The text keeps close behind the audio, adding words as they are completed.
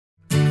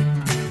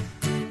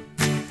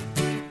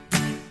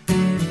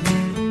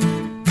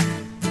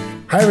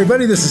Hi,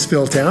 everybody. This is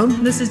Phil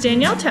Town. This is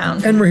Danielle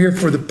Town. And we're here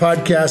for the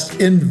podcast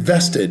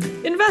Invested.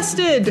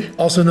 Invested.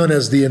 Also known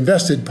as the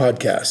Invested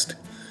Podcast.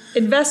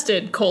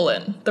 Invested,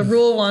 the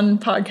Rule 1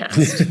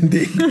 podcast.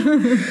 Indeed.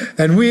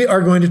 And we are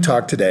going to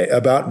talk today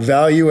about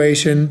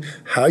valuation,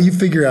 how to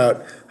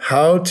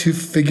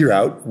figure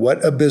out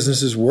what a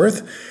business is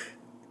worth.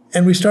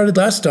 And we started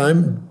last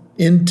time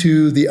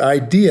into the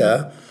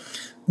idea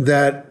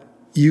that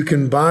you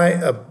can buy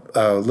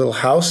a little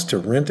house to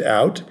rent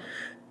out,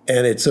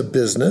 and it's a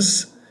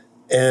business,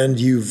 and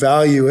you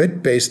value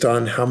it based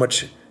on how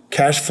much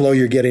cash flow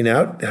you're getting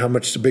out, how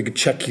much big a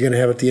check you're going to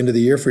have at the end of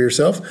the year for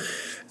yourself.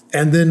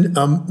 And then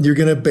you're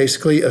going to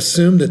basically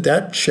assume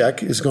that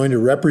check is going to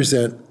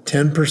represent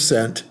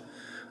 10%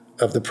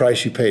 of the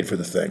price you paid for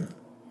the thing.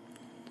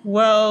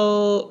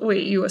 Well,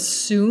 wait, you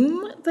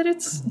assume that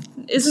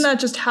isn't that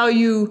just how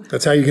you...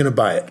 That's how you're going to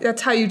buy it.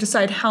 That's how you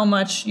decide how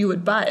much you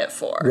would buy it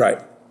for. Right.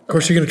 Of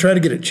course, you're going to try to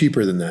get it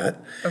cheaper than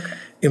that. Okay.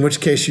 In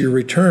which case your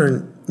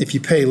return, if you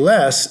pay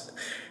less,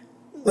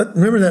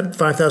 remember that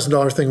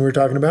 $5,000 thing we were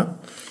talking about?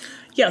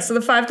 Yeah, so the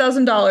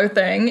 $5,000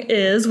 thing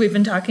is, we've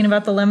been talking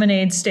about the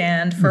lemonade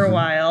stand for a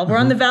while. We're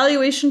on the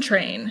valuation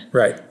train.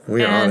 Right,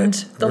 we are on it. And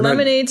the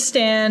lemonade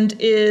stand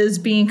is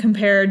being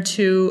compared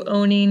to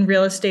owning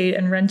real estate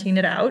and renting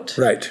it out.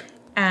 Right.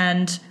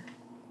 And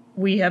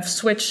we have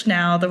switched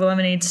now. The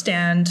lemonade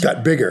stand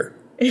got bigger.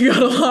 It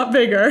got a lot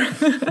bigger.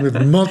 With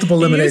multiple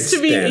lemonade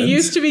stands. It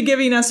used to be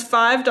giving us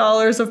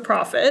 $5 of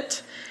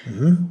profit,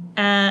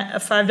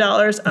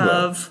 $5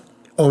 of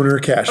owner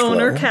cash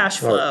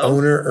flow. Or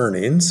owner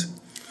earnings.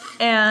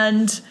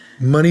 And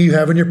money you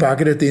have in your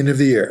pocket at the end of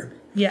the year.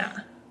 Yeah.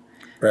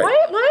 Right.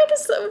 Why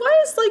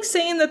is like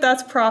saying that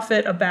that's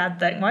profit a bad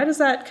thing? Why does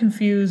that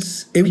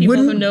confuse people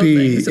who know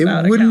things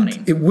about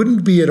accounting? It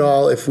wouldn't be at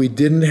all if we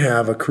didn't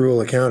have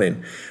accrual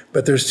accounting.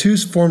 But there's two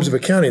forms of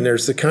accounting.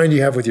 There's the kind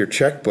you have with your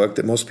checkbook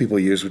that most people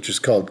use, which is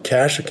called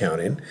cash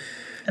accounting.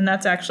 And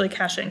that's actually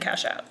cash in,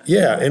 cash out.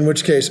 Yeah, in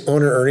which case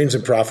owner earnings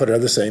and profit are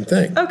the same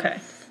thing. Okay.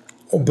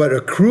 But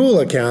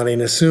accrual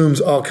accounting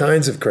assumes all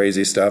kinds of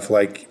crazy stuff,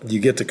 like you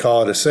get to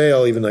call it a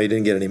sale even though you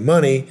didn't get any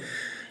money.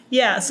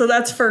 Yeah, so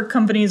that's for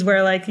companies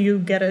where like you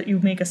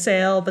make a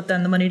sale, but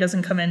then the money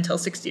doesn't come in until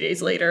 60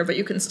 days later, but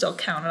you can still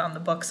count it on the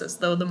books as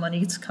though the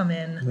money's come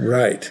in.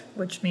 Right.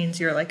 Which means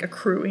you're like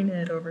accruing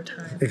it over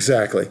time.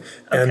 Exactly. Okay.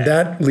 And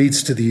that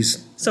leads to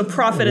these So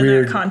profit in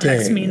that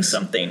context means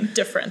something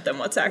different than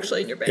what's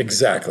actually in your bank account.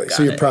 Exactly.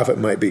 So your profit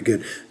might be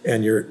good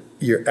and your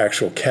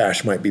actual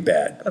cash might be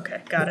bad.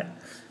 Okay, got it.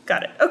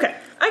 Okay,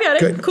 I got it.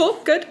 Good. Cool,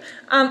 good.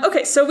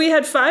 Okay, so we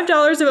had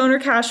 $5 of owner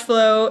cash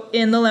flow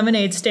in the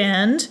lemonade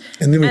stand.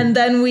 And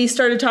then we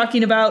started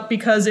talking about,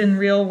 because in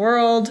real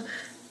world,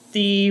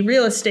 the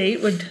real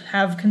estate would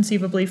have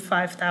conceivably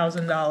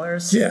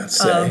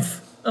 $5,000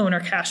 of owner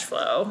cash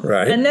flow.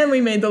 Right. And then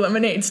we made the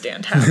lemonade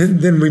stand have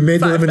Then we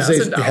made the lemonade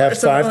stand have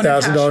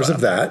 $5,000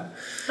 of that.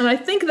 And I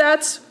think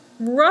that's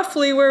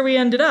roughly where we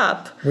ended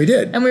up. We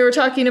did. And we were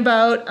talking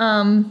about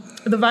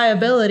the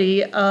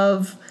viability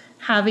of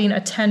having a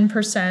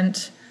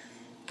 10%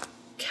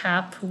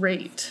 cap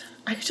rate.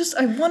 I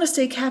want to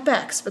say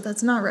CapEx, but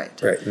that's not right.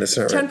 Right, that's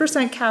not right.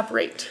 10% cap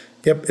rate.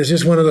 Yep, it's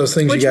just one of those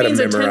things you got to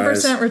memorize. Which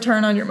means a 10%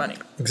 return on your money.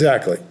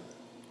 Exactly.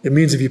 It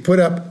means if you put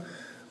up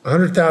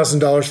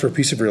 $100,000 for a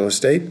piece of real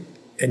estate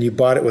and you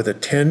bought it with a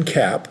 10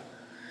 cap,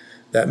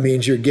 that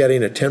means you're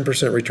getting a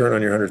 10% return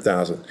on your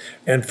 $100,000.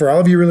 And for all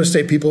of you real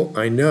estate people,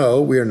 I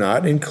know we are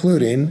not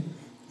including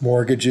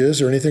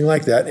mortgages or anything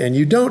like that, and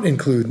you don't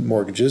include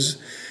mortgages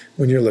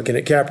when you're looking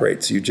at cap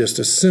rates. You just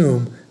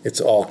assume it's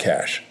all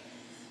cash.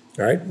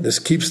 All right? This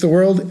keeps the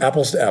world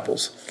apples to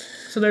apples.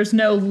 So there's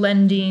no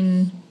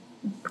lending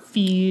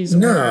fees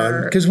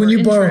or when you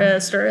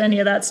interest or any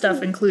of that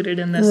stuff included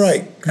in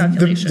this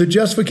calculation. The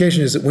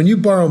justification is that when you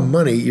borrow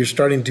money, you're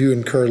starting to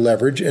incur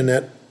leverage, and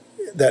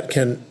that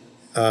can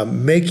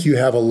make you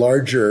have a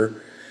larger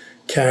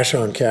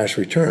cash-on-cash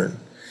return.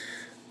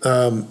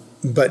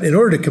 But in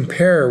order to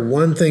compare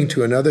one thing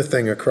to another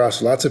thing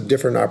across lots of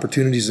different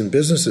opportunities and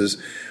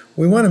businesses,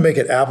 we want to make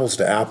it apples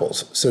to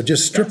apples. So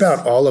just strip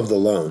out all of the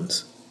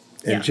loans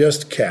and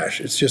just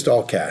cash. It's just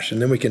all cash.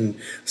 And then we can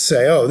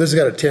say, oh, this has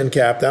got a 10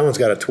 cap, that one's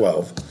got a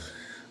 12,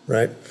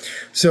 right?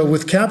 So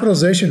with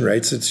capitalization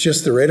rates, it's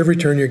just the rate of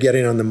return you're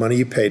getting on the money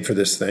you paid for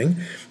this thing.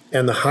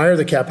 And the higher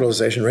the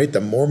capitalization rate,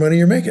 the more money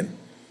you're making.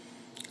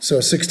 So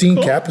a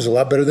 16 cap is a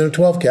lot better than a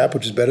 12 cap,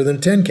 which is better than a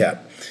 10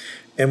 cap.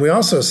 And we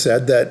also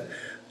said that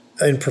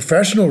in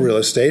professional real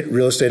estate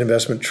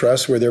investment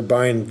trusts, where they're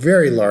buying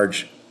very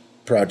large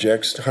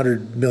projects,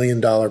 $100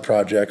 million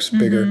projects,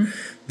 bigger,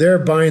 they're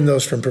buying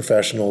those from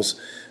professionals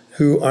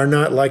who are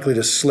not likely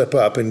to slip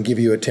up and give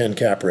you a 10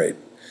 cap rate.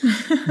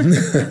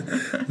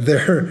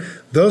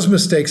 Those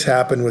mistakes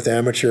happen with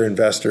amateur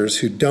investors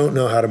who don't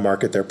know how to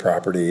market their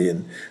property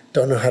and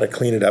don't know how to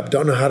clean it up,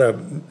 don't know how to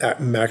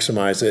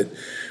maximize it.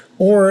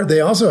 Or they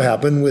also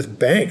happen with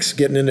banks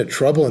getting into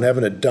trouble and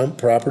having to dump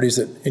properties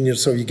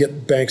so you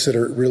get banks that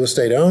are real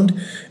estate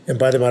owned and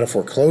buy them out of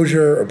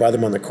foreclosure or buy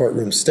them on the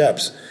courtroom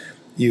steps.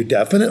 You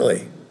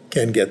definitely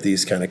can get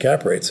these kind of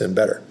cap rates and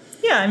better.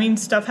 Yeah, Yeah, I mean,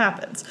 stuff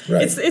happens.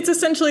 Right. It's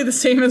essentially the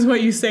same as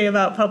what you say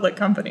about public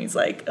companies.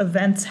 Like,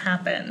 events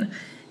happen,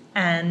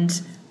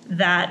 and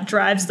that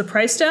drives the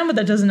price down, but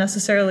that doesn't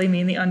necessarily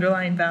mean the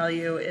underlying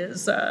value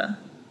is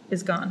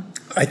gone.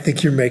 I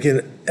think you're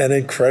making an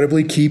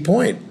incredibly key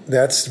point.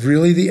 That's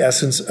really the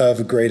essence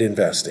of great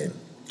investing.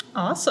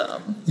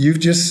 Awesome. You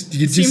just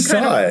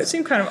saw it.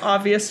 Seemed kind of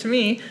obvious to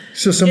me.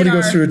 So somebody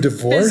goes through a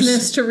divorce.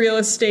 Business to real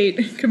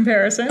estate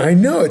comparison. I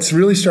know, it's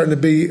really starting to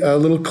be a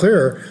little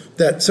clearer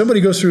that somebody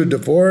goes through a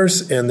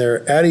divorce and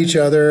they're at each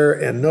other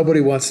and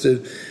nobody wants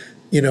to,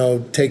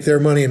 take their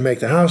money and make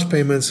the house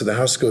payments. So the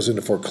house goes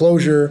into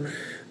foreclosure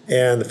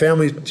and the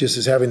family just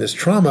is having this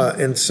trauma.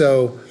 And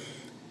so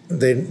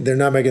they're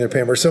not making their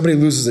payment. Or somebody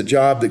loses a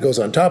job that goes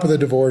on top of the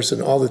divorce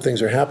and all the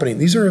things are happening.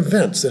 These are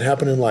events that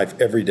happen in life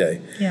every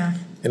day. Yeah.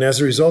 And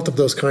as a result of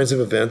those kinds of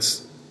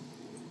events,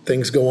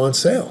 things go on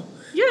sale.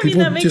 Yeah,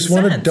 People that makes just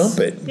sense. want to dump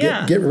it.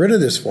 Yeah. Get rid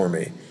of this for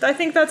me. I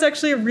think that's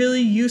actually a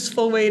really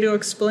useful way to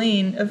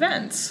explain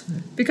events,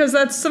 because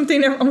that's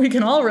something we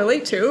can all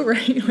relate to,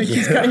 right? Like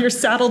you're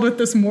saddled with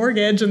this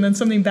mortgage and then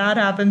something bad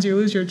happens, you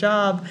lose your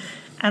job,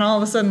 and all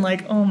of a sudden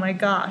like, oh my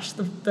gosh,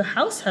 the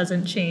house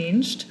hasn't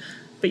changed,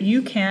 but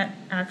you can't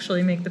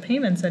actually make the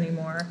payments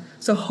anymore.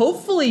 So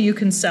hopefully you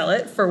can sell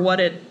it for what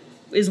it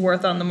is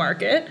worth on the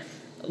market.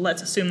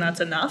 Let's assume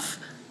that's enough.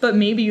 But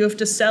maybe you have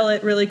to sell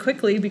it really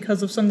quickly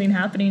because of something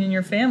happening in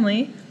your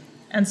family,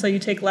 and so you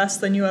take less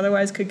than you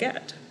otherwise could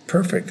get.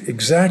 Perfect.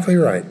 Exactly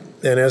right.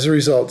 And as a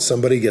result,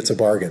 somebody gets a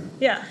bargain.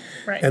 Yeah,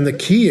 right. And the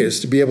key is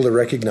to be able to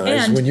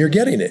recognize when you're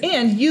getting it.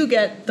 And you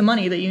get the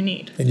money that you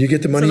need. And you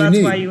get the money you need.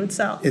 So that's why you would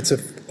sell.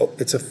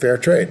 It's a fair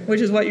trade.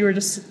 Which is what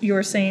you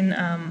were saying,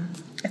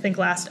 I think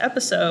last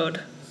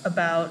episode,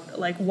 about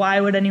like, why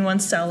would anyone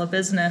sell a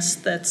business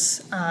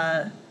that's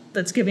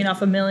giving off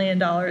 $1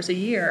 million a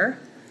year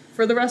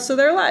for the rest of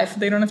their life?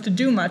 They don't have to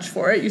do much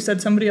for it. You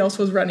said somebody else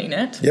was running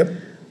it. Yep.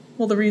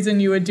 Well, the reason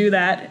you would do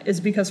that is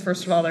because,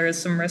 first of all, there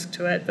is some risk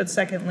to it. But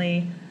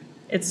secondly,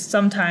 it's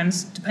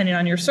sometimes, depending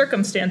on your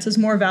circumstances,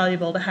 more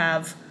valuable to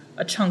have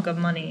a chunk of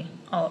money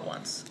all at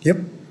once. Yep,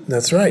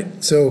 that's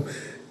right. So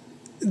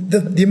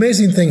the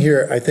amazing thing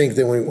here, I think,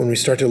 that when we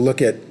start to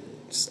look at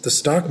the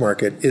stock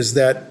market is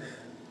that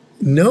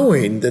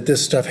knowing that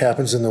this stuff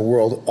happens in the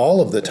world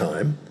all of the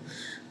time,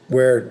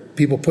 where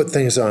people put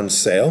things on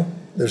sale,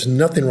 there's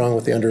nothing wrong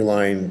with the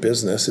underlying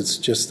business. It's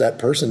just that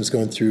person is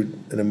going through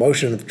an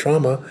emotion of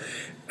trauma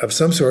of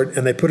some sort,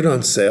 and they put it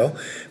on sale.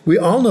 We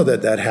all know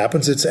that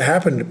happens. It's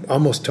happened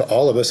almost to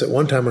all of us at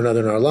one time or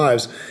another in our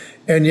lives.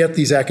 And yet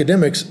these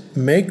academics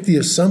make the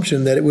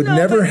assumption that it would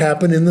never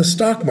happen in the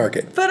stock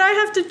market. But I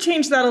have to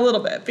change that a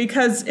little bit,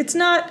 because it's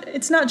not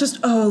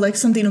just, like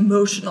something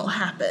emotional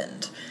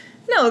happened.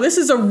 No, this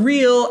is a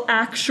real,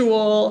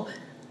 actual,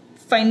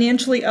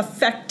 financially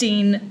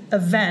affecting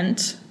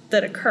event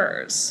that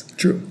occurs.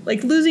 True.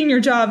 Like losing your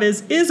job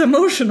is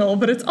emotional,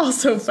 but it's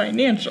also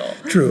financial.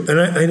 True.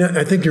 And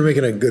I think you're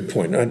making a good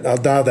point. I'll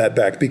dial that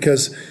back,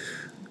 because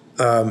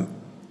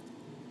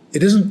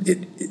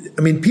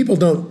people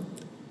don't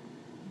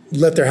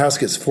let their house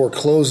get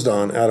foreclosed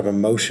on out of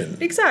emotion.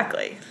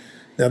 Exactly.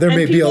 Now, there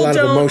may be a lot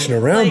of emotion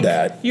around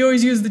that. You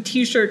always use the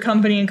T-shirt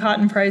company and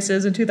cotton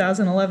prices in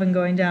 2011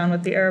 going down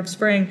with the Arab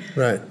Spring.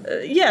 Right.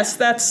 Yes,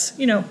 that's,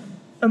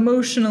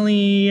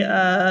 emotionally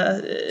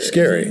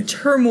scary,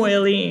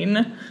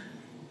 turmoiling,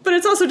 but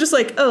it's also just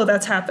like,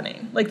 that's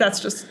happening. Like that's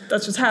just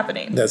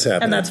happening. That's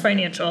happening, and that's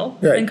financial.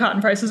 Right. And cotton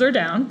prices are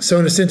down. So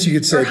in a sense, you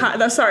could say,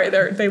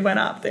 they went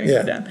up. They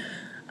went down.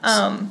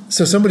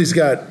 So somebody's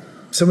got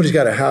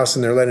a house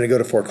and they're letting it go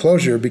to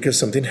foreclosure because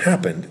something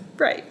happened.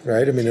 Right.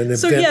 Right. I mean, an event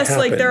So yes,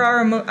 happened. like there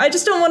are. I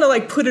just don't want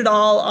to put it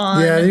all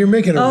on. Yeah, you're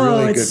making a really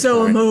good point. It's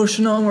so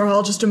emotional, and we're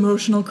all just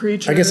emotional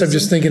creatures. I guess I'm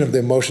just thinking of the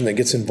emotion that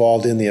gets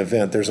involved in the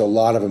event. There's a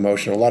lot of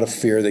emotion, a lot of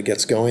fear that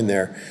gets going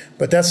there,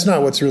 but that's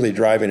not what's really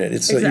driving it.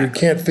 It's that you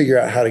can't figure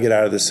out how to get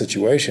out of this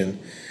situation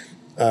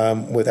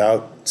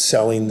without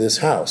selling this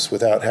house,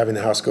 without having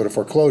the house go to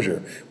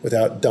foreclosure,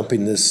 without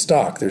dumping this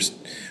stock.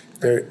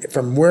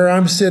 From where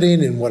I'm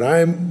sitting and what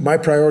my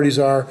priorities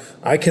are,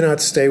 I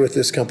cannot stay with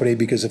this company,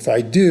 because if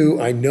I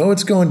do, I know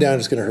it's going down.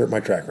 It's going to hurt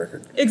my track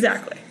record.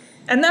 Exactly.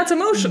 And that's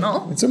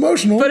emotional. It's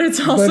emotional. But it's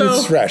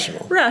also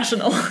rational.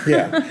 Rational.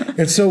 Yeah.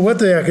 And so what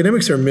the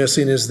academics are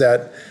missing is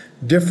that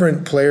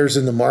different players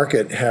in the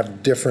market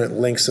have different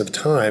lengths of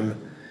time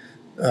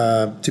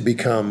to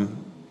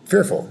become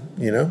fearful,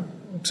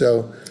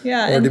 So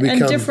and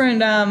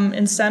different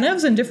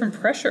incentives and different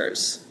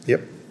pressures.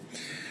 Yep.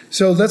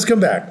 So let's come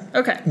back.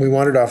 Okay. We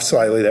wandered off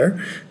slightly there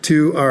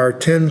to our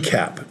 10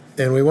 cap.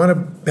 And we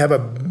want to have a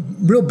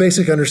real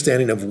basic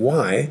understanding of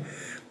why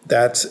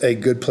that's a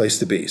good place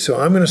to be. So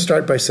I'm going to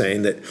start by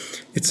saying that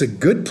it's a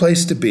good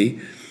place to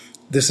be.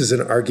 This is an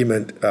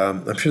argument.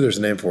 I'm sure there's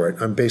a name for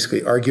it. I'm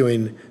basically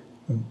arguing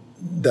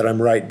that I'm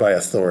right by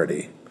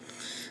authority.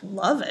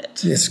 Love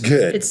it. It's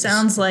good. It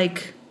sounds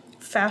like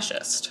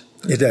fascist.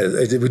 It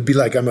does. It would be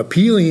like I'm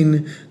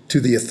appealing to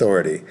the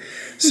authority.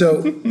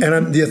 So,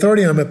 and the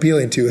authority I'm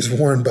appealing to is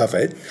Warren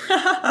Buffett,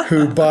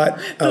 who bought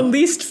the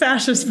least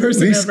fascist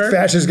person least ever.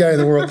 fascist guy in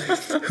the world,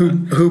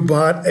 who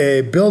bought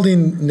a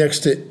building next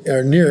to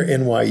near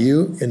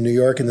NYU in New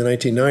York in the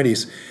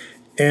 1990s,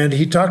 and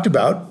he talked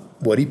about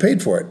what he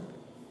paid for it,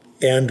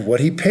 and what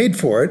he paid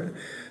for it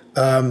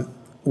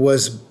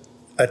was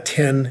a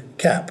 10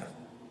 cap.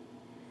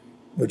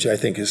 Which I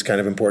think is kind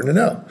of important to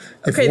know.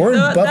 If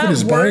Warren Buffett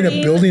is buying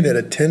a building at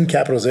a 10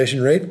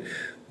 capitalization rate,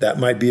 that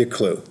might be a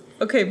clue.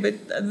 Okay, but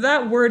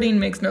that wording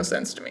makes no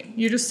sense to me.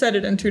 You just said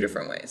it in two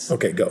different ways.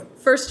 Okay, go.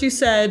 First, you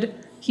said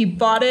he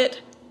bought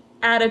it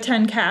at a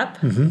 10 cap.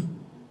 Mm-hmm.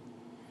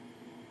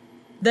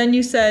 Then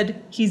you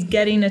said he's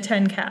getting a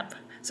 10 cap.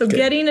 So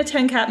getting a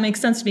 10 cap makes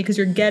sense to me because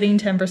you're getting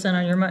 10%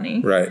 on your money.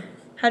 Right.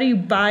 How do you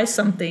buy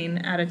something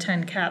at a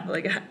 10 cap?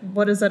 Like,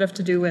 what does that have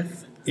to do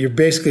with... You're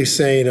basically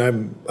saying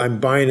I'm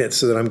buying it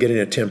so that I'm getting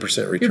a 10%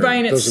 return. You're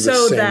buying it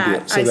so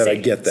that I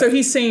get that. So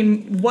he's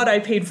saying what I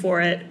paid for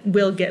it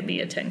will get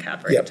me a 10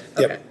 cap rate. Yep.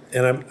 Okay.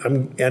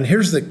 Yep. And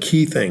here's the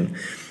key thing,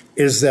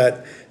 is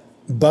that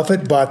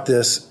Buffett bought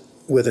this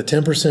with a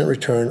 10%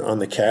 return on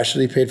the cash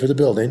that he paid for the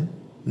building.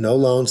 No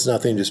loans,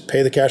 nothing. Just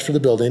pay the cash for the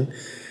building.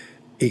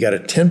 He got a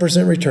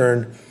 10%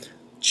 return,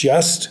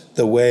 just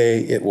the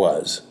way it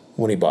was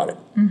when he bought it.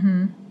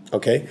 Mm-hmm.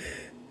 Okay,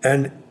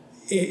 and.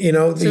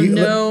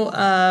 So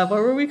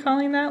what were we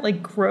calling that?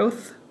 Like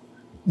growth?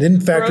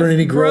 Didn't factor in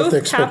any growth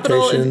expectations.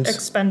 Capital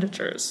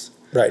expenditures.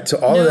 Right. So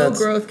all of that. No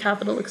growth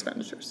capital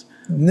expenditures.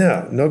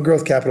 No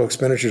growth capital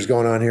expenditures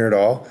going on here at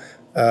all.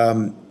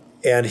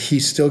 And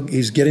he's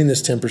getting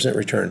this 10%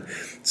 return.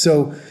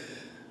 So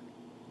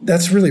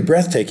that's really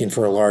breathtaking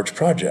for a large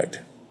project,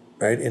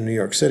 right? In New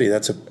York City,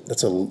 that's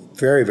a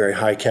very, very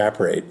high cap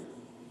rate.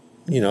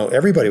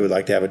 Everybody would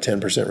like to have a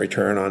 10%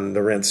 return on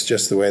the rents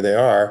just the way they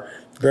are.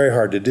 Very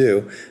hard to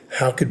do.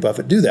 How could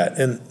Buffett do that?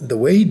 And the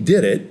way he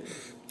did it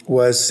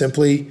was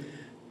simply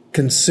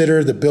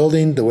consider the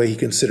building the way he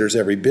considers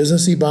every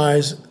business he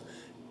buys.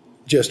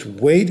 Just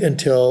wait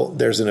until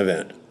there's an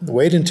event.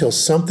 Wait until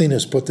something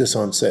has put this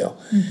on sale.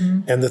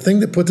 Mm-hmm. And the thing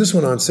that put this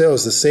one on sale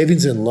is the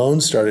savings and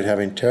loans started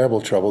having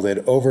terrible trouble. They'd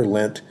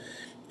overlent,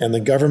 and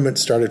the government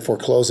started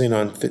foreclosing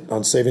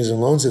on savings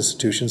and loans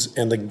institutions,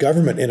 and the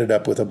government ended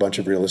up with a bunch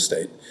of real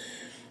estate.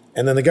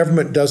 And then the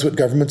government does what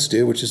governments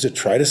do, which is to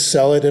try to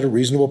sell it at a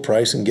reasonable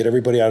price and get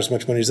everybody out as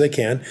much money as they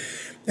can.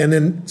 And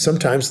then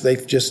sometimes they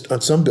just,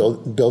 on some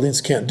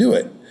buildings, can't do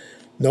it.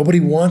 Nobody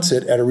wants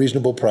it at a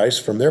reasonable price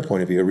from their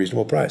point of view, a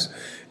reasonable price.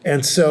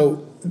 And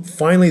so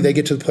finally they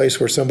get to the place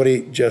where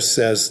somebody just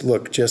says,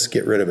 look, just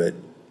get rid of it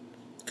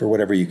for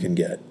whatever you can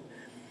get.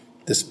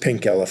 This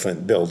pink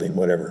elephant building,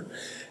 whatever.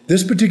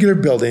 This particular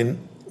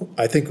building,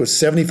 I think, was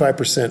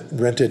 75%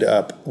 rented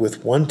up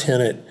with one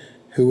tenant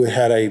who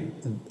had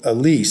a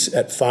lease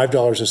at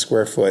 $5 a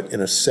square foot in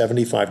a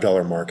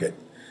 $75 market.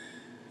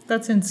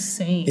 That's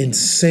insane.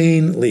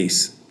 Insane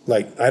lease.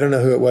 Like, I don't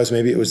know who it was.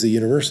 Maybe it was the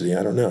university.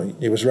 I don't know.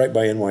 It was right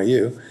by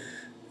NYU.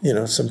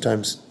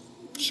 Sometimes.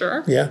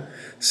 Sure. Yeah.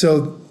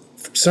 So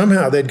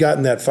somehow they'd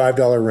gotten that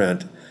 $5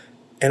 rent,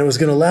 and it was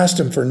going to last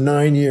them for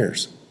 9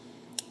 years.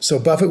 So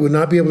Buffett would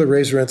not be able to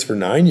raise rents for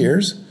 9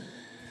 years,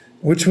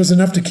 which was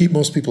enough to keep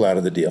most people out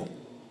of the deal.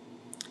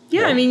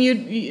 Yeah, I mean,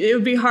 it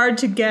would be hard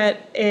to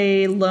get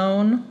a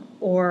loan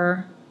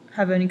or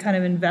have any kind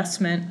of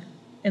investment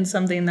in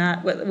something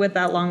that with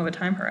that long of a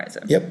time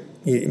horizon. Yep.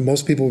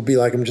 Most people would be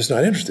like, I'm just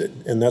not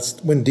interested. And that's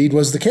indeed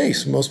was the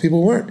case. Most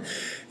people weren't.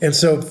 And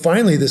so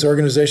finally, this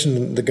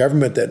organization, the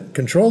government that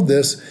controlled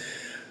this,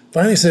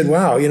 finally said,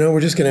 wow,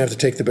 we're just going to have to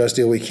take the best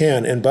deal we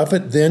can. And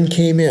Buffett then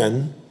came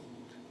in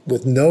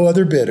with no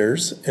other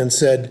bidders and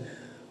said,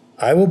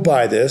 I will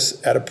buy this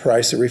at a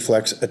price that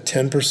reflects a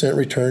 10%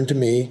 return to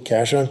me,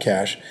 cash on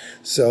cash.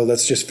 So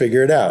let's just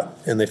figure it out.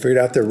 And they figured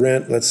out the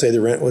rent. Let's say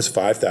the rent was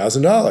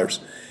 $5,000,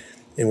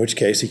 in which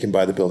case he can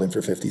buy the building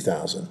for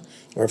 $50,000.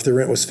 Or if the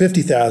rent was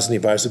 $50,000, he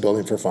buys the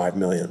building for $5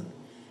 million.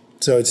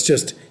 So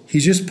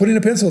he's just putting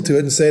a pencil to it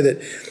and say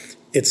that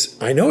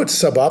I know it's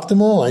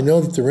suboptimal. I know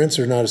that the rents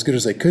are not as good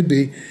as they could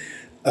be.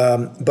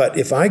 But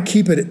if I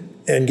keep it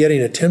and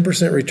getting a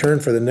 10% return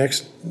for the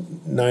next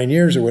 9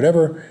 years or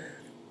whatever,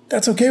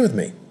 that's okay with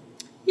me.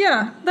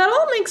 Yeah, that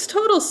all makes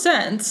total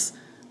sense.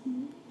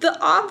 The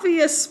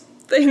obvious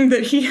thing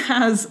that he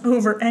has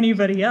over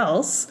anybody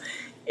else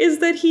is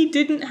that he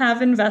didn't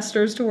have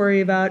investors to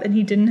worry about, and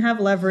he didn't have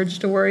leverage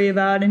to worry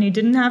about, and he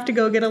didn't have to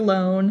go get a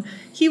loan.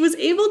 He was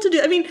able to do,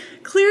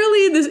 clearly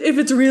if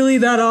it's really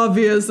that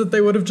obvious that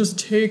they would have just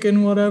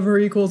taken whatever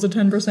equals a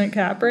 10%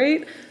 cap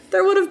rate,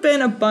 there would have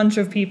been a bunch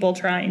of people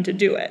trying to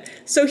do it.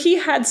 So he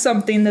had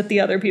something that the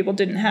other people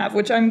didn't have,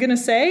 which I'm going to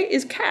say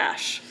is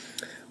cash.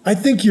 I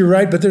think you're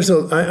right, but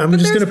I'm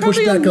just going to push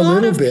back a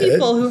little bit. There's probably a lot of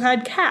people who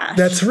had cash.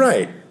 That's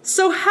right.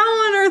 So how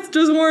on earth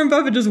does Warren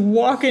Buffett just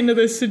walk into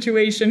this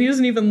situation? He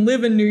doesn't even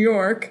live in New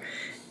York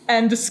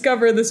and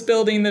discover this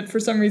building that for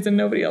some reason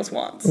nobody else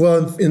wants.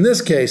 Well, in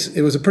this case,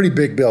 it was a pretty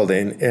big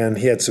building, and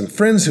he had some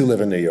friends who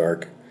live in New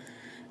York,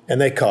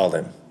 and they called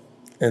him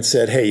and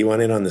said, hey, you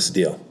want in on this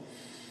deal?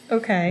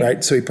 Okay.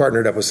 Right? So he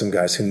partnered up with some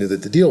guys who knew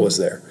that the deal was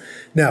there.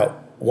 Now,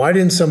 why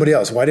didn't somebody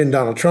else? Why didn't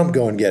Donald Trump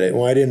go and get it?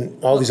 Why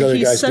didn't all these other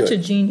guys do it? He's such a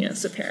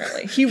genius,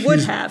 apparently. He would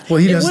have. Well,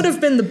 it would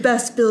have been the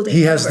best building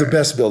He has the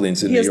best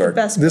buildings in New York.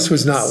 This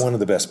was buildings. not one of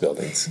the best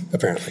buildings,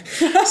 apparently.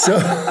 So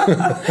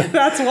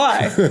that's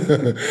why.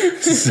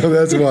 So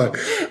that's why.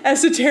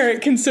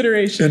 Esoteric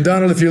consideration. And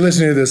Donald, if you're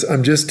listening to this,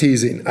 I'm just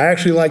teasing. I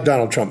actually like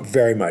Donald Trump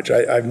very much.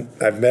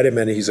 I've met him,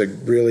 and he's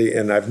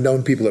and I've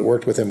known people that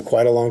worked with him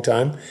quite a long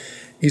time.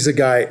 He's a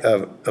guy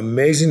of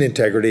amazing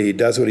integrity. He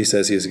does what he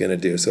says he's going to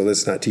do. So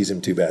let's not tease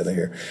him too badly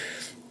here.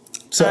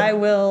 So I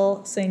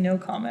will say no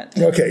comment.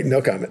 Okay,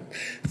 no comment.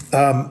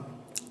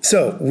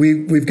 So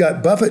we've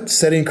got Buffett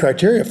setting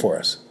criteria for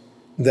us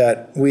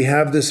that we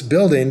have this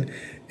building,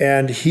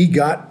 and he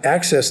got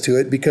access to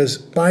it because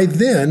by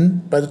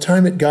the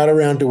time it got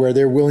around to where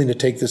they're willing to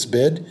take this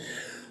bid,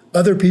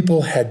 other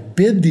people had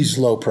bid these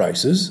low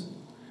prices,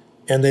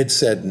 and they'd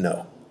said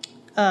no.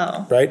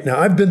 Oh. Right? Now,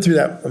 I've been through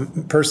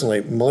that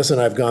personally. Melissa and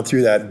I have gone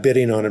through that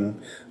bidding on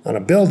a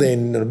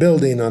building, and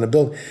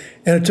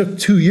it took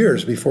 2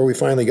 years before we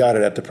finally got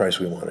it at the price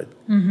we wanted.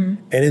 Mm-hmm.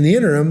 And in the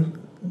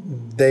interim,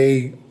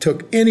 they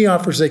took any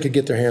offers they could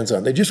get their hands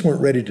on. They just weren't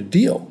ready to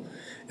deal.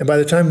 And by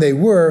the time they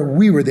were,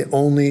 we were the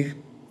only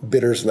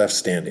bidders left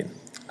standing.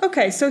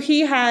 Okay, so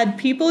he had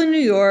people in New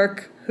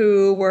York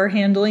who were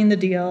handling the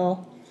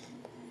deal,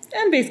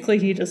 and basically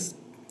he just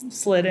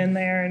slid in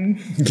there and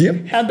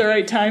had the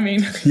right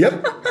timing.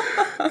 Yep,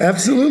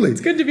 absolutely.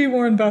 It's good to be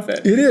Warren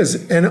Buffett. It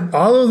is. And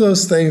all of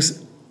those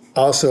things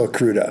also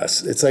accrue to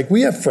us. It's like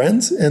we have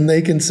friends and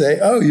they can say,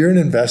 oh, you're an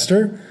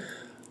investor.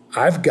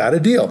 I've got a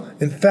deal.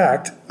 In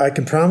fact, I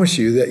can promise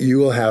you that you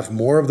will have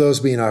more of those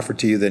being offered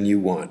to you than you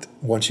want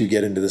once you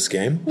get into this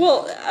game.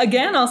 Well,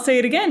 again, I'll say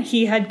it again.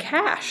 He had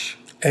cash.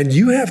 And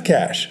you have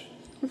cash.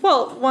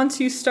 Well, once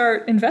you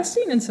start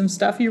investing in some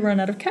stuff, you run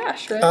out of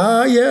cash,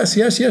 right?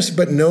 Yes.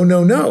 But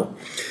no.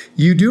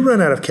 You do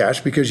run out of cash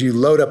because you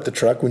load up the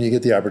truck when you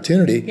get the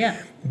opportunity. Yeah.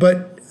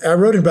 But I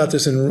wrote about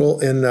this in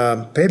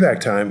Payback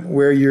Time,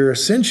 where you're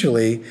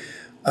essentially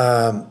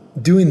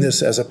doing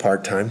this as a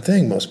part-time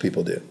thing. Most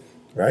people do,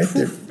 right?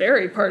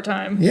 Very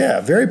part-time.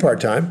 Yeah, very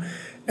part-time.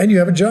 And you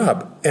have a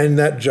job, and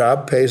that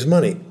job pays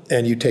money.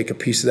 And you take a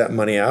piece of that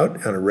money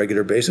out on a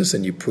regular basis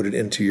and you put it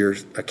into your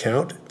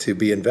account to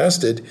be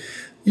invested.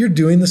 You're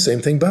doing the same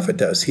thing Buffett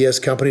does. He has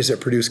companies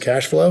that produce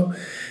cash flow,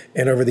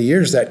 and over the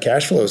years, that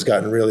cash flow has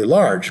gotten really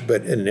large,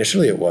 but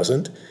initially it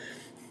wasn't.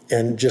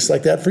 And just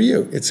like that for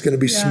you, it's going to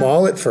be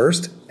small at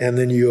first, and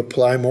then you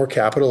apply more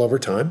capital over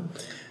time.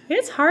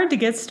 It's hard to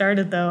get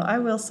started, though. I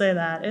will say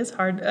that. It's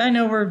hard. I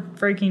know we're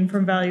breaking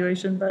from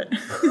valuation, but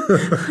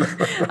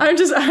I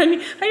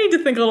need to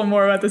think a little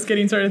more about this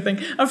getting started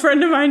thing. A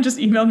friend of mine just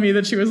emailed me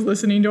that she was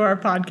listening to our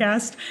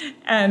podcast,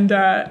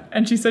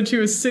 and she said she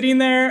was sitting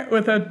there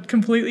with a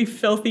completely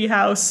filthy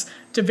house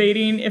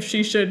debating if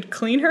she should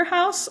clean her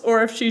house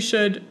or if she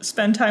should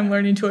spend time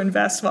learning to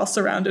invest while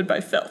surrounded by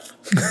filth.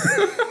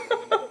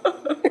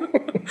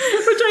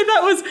 Which I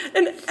thought was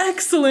an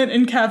excellent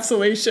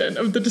encapsulation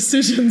of the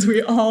decisions we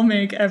all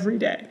make every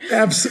day.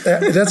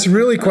 That's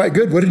really quite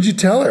good. What did you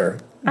tell her?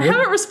 I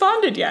haven't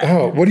responded yet.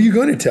 Oh, what are you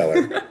going to tell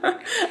her?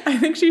 I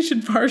think she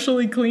should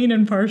partially clean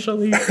and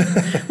partially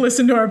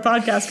listen to our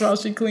podcast while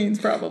she cleans,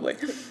 probably.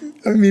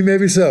 I mean,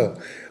 maybe so.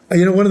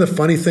 One of the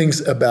funny things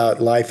about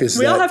life is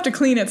we all have to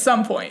clean at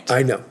some point.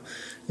 I know.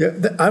 Yeah,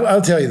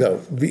 I'll tell you, though,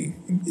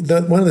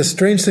 one of the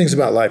strange things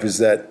about life is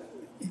that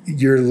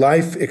your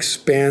life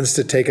expands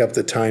to take up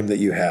the time that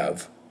you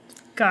have.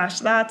 Gosh,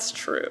 that's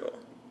true.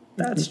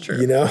 That's true.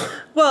 You know?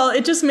 Well,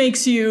 it just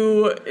makes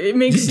you...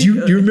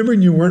 Do you remember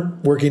when you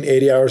weren't working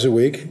 80 hours a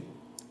week?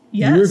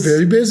 Yes. You were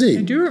very busy.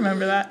 I do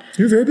remember that.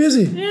 You were very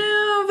busy.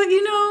 Yeah, but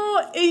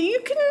you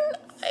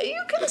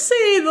can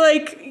say,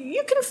 like,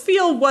 you can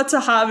feel what's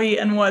a hobby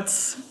and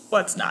what's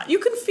not. You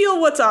can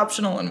feel what's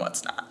optional and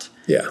what's not.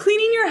 Yeah.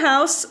 Cleaning your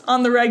house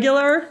on the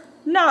regular,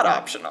 not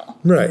optional.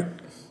 Right.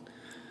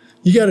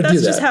 You got to do that.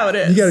 That's just how it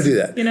is. You got to do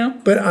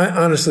that. But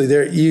honestly,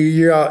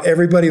 you're all,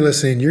 everybody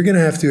listening, you're going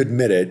to have to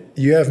admit it.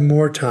 You have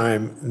more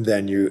time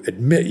than you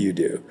admit you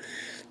do,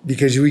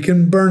 because we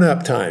can burn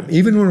up time,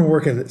 even when we're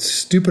working a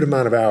stupid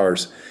amount of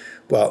hours.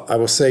 Well, I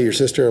will say your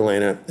sister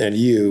Elena and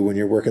you, when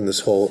you're working this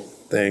whole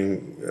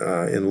thing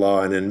in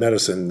law and in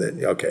medicine,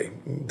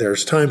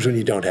 there's times when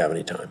you don't have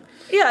any time.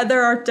 Yeah,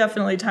 there are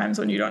definitely times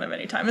when you don't have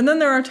any time. And then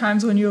there are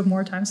times when you have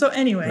more time. So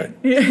anyway,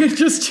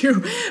 just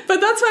you.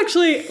 But that's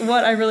actually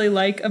what I really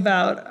like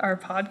about our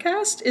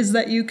podcast, is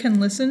that you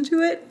can listen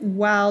to it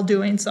while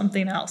doing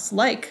something else,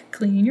 like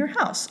cleaning your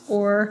house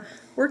or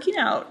working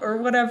out or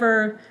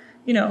whatever,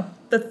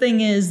 the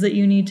thing is that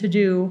you need to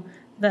do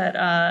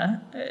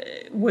that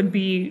would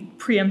be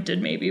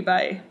preempted maybe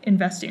by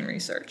investing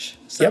research.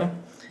 So. Yep.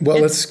 Well,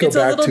 let's go back to...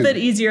 It's a little bit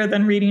easier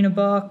than reading a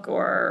book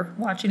or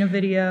watching a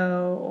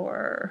video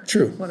or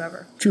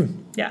whatever. True.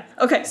 Yeah.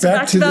 Okay, so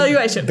back to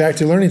valuation. Back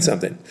to learning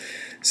something.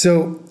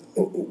 So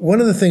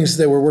one of the things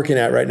that we're working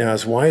at right now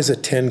is, why is a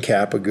 10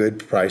 cap a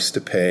good price to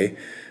pay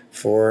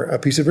for a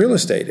piece of real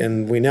estate.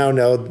 And we now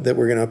know that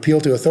we're going to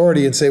appeal to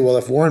authority and say, well,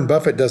 if Warren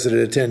Buffett does it at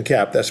a 10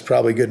 cap, that's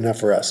probably good enough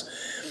for us.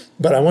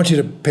 But I want you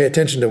to pay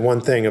attention to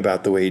one thing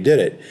about the way he did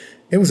it.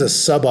 It was a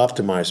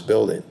sub-optimized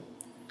building.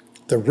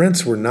 The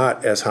rents were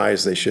not as high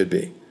as they should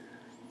be.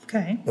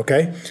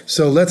 Okay.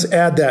 So let's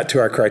add that to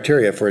our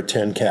criteria for a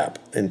 10 cap.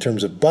 In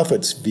terms of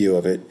Buffett's view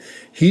of it,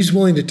 he's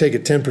willing to take a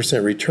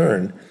 10%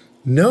 return,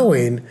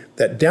 knowing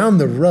that down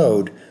the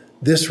road,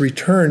 this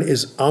return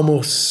is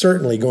almost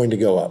certainly going to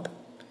go up.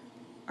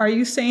 Are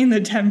you saying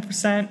that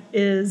 10%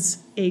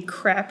 is a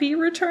crappy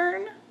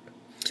return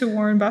to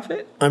Warren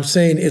Buffett? I'm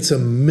saying it's a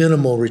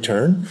minimal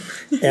return,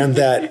 and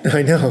that,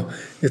 I know,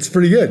 it's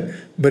pretty good,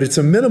 but it's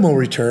a minimal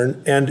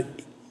return, and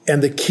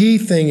the key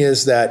thing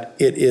is that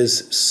it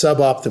is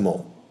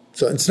suboptimal.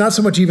 So it's not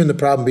so much even the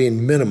problem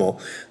being minimal.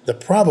 The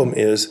problem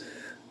is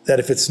that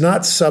if it's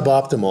not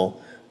suboptimal,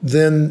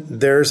 then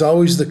there's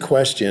always the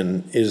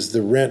question, is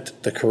the rent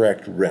the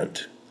correct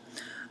rent?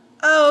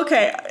 Oh,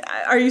 okay.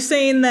 Are you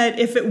saying that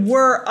if it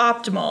were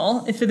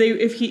optimal,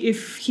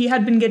 if he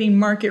had been getting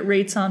market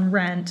rates on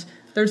rent,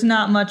 there's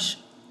not much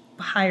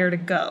higher to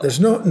go? There's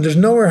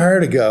nowhere higher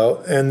to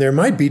go, and there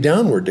might be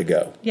downward to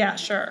go. Yeah,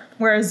 sure.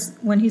 Whereas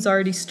when he's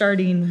already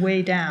starting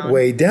way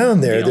down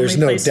there, there's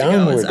no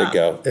downward to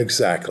go.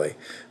 Exactly.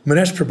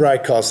 Manesh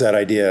Prabrai calls that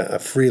idea a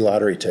free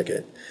lottery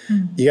ticket.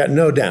 You got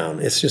no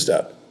down. It's just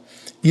up.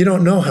 You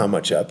don't know how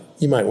much up.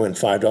 You might win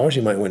 $5.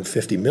 You might win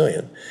 50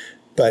 million,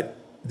 but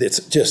it's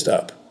just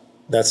up.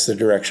 That's the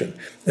direction.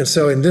 And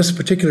so in this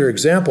particular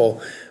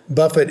example,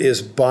 Buffett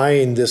is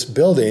buying this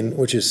building,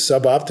 which is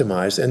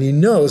sub-optimized, and he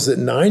knows that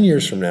 9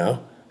 years from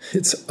now,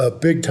 it's a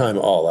big time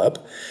all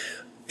up.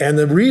 And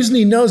the reason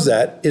he knows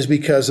that is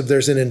because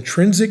there's an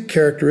intrinsic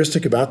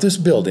characteristic about this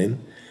building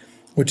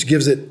which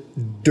gives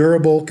it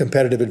durable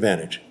competitive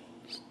advantage.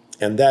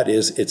 And that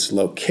is its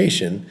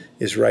location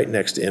is right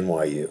next to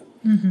NYU.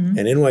 And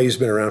NYU's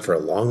been around for a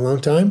long,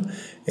 long time,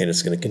 and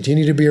it's going to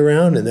continue to be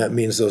around, and that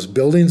means those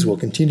buildings will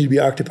continue to be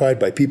occupied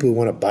by people who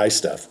want to buy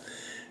stuff.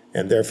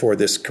 And therefore,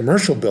 this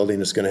commercial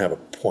building is going to have a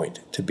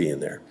point to be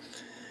in there.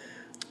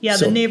 Yeah,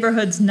 so, the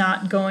neighborhood's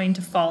not going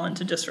to fall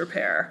into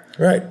disrepair.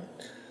 Right.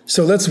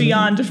 So let's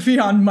beyond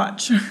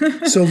much.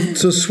 so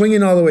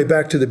swinging all the way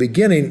back to the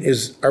beginning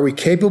is, are we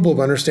capable of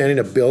understanding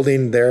a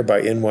building there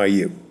by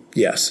NYU?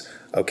 Yes.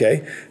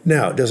 Okay.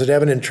 Now, does it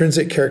have an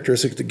intrinsic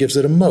characteristic that gives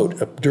it a moat,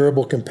 a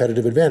durable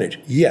competitive advantage?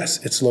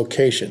 Yes, it's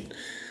location.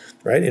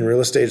 Right? In real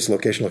estate, it's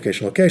location,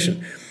 location,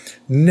 location.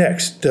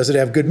 Next, does it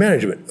have good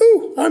management?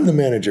 Ooh, I'm the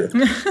manager.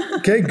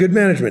 Okay, good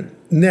management.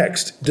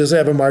 Next, does it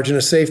have a margin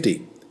of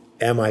safety?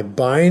 Am I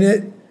buying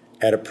it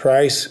at a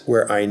price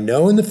where I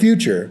know in the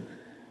future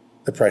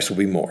the price will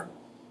be more?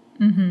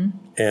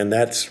 And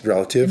that's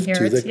relative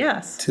to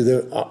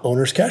the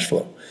owner's cash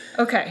flow.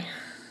 Okay,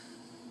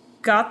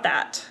 got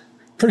that.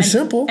 Pretty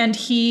simple. And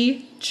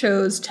he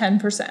chose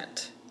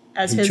 10%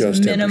 as his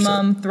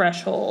minimum 10%.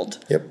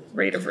 Threshold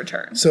rate of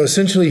return. So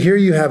essentially here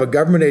you have a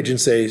government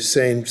agency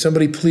saying,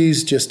 somebody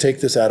please just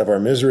take this out of our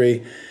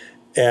misery.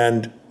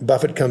 And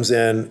Buffett comes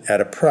in at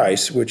a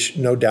price, which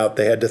no doubt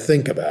they had to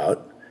think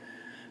about.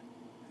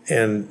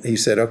 And he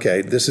said,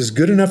 okay, this is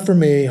good enough for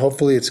me.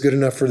 Hopefully it's good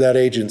enough for that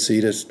agency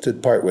to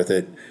part with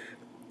it.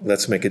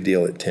 Let's make a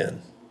deal at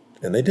 10.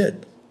 And they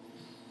did.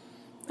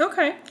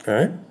 Okay. All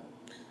right.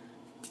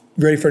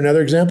 Ready for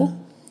another example?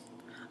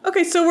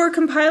 Okay, so we're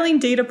compiling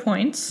data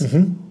points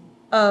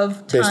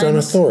of times. Based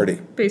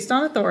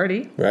on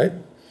authority. Right.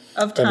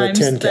 Of times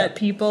that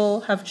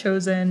people have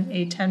chosen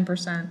a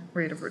 10%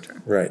 rate of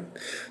return. Right.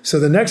 So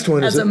the next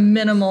one is a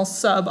minimal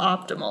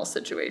suboptimal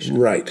situation.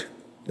 Right.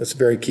 That's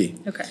very key.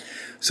 Okay.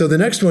 So the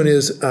next one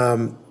is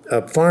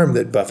a farm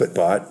that Buffett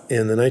bought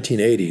in the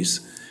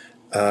 1980s,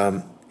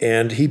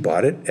 and he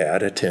bought it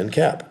at a 10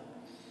 cap.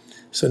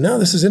 So now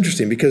this is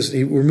interesting because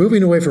we're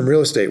moving away from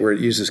real estate where it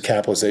uses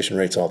capitalization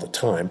rates all the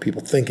time.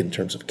 People think in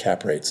terms of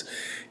cap rates.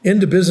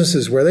 Into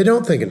businesses where they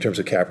don't think in terms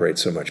of cap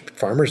rates so much.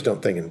 Farmers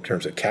don't think in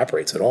terms of cap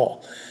rates at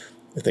all.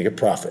 They think of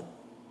profit,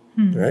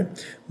 right?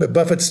 But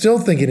Buffett's still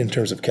thinking in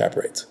terms of cap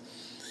rates.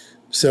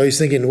 So he's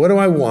thinking, what do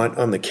I want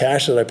on the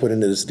cash that I put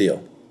into this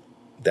deal?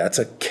 That's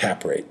a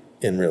cap rate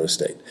in real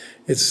estate.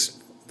 It's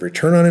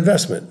return on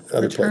investment,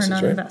 other places,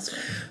 right?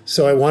 Investment.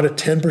 So I want a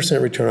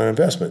 10% return on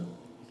investment,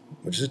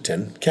 which is a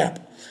 10 cap.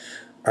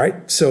 All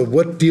right, so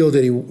what deal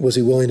was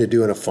he willing to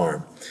do in a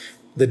farm?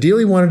 The deal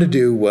he wanted to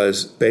do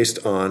was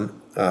based on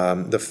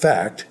the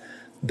fact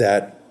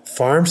that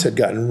farms had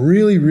gotten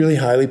really, really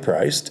highly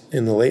priced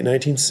in the late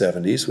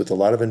 1970s with a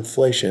lot of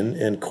inflation,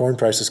 and corn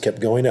prices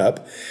kept going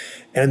up.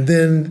 And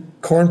then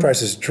corn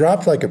prices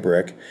dropped like a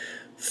brick.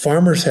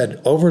 Farmers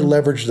had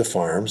over-leveraged the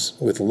farms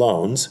with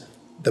loans.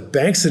 The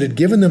banks that had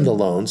given them the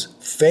loans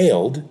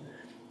failed,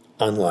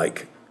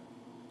 unlike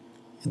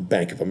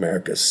Bank of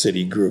America,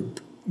 Citigroup,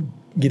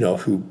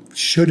 who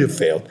should have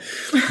failed.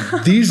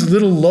 These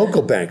little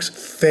local banks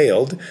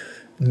failed.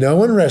 No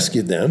one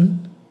rescued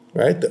them,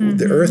 right?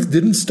 The earth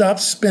didn't stop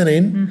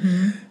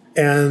spinning.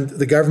 And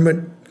the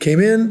government came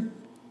in,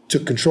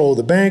 took control of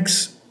the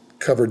banks,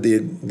 covered the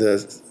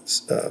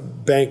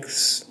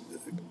banks'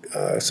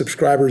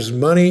 subscribers'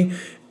 money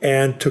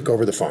and took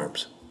over the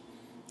farms.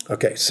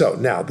 Okay, so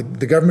now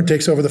the government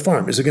takes over the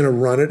farm. Is it going to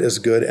run it as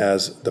good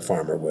as the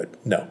farmer would?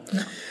 No.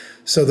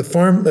 So the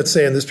farm, let's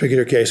say in this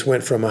particular case,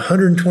 went from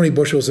 120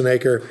 bushels an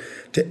acre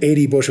to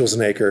 80 bushels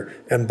an acre,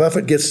 and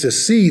Buffett gets to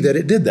see that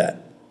it did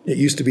that. It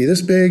used to be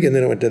this big, and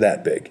then it went to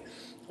that big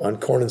on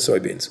corn and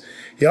soybeans.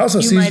 He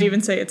also sees... You might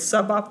even say it's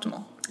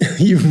suboptimal.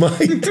 You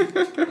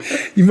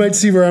might. You might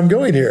see where I'm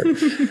going here.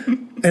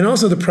 And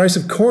also the price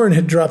of corn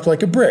had dropped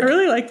like a brick. I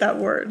really like that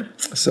word.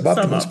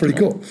 Suboptimal is pretty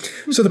cool.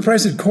 So the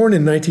price of corn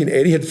in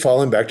 1980 had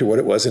fallen back to what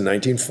it was in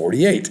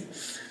 1948.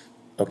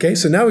 Okay,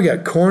 so now we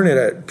got corn at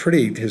a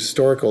pretty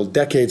historical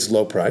decades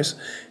low price,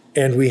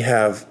 and we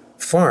have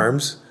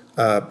farms,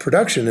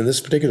 production in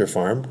this particular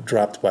farm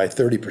dropped by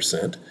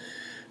 30%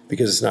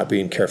 because it's not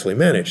being carefully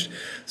managed.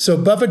 So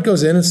Buffett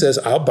goes in and says,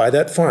 I'll buy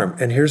that farm,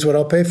 and here's what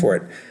I'll pay for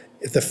it.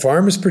 If the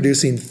farm is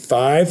producing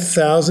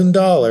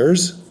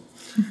 $5,000,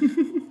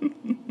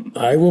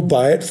 I will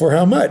buy it for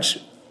how much?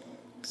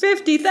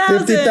 $50,000.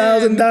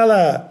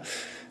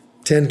 $50,000.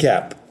 10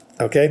 cap.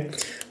 Okay?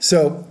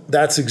 So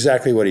that's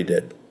exactly what he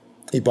did.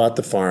 He bought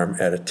the farm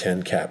at a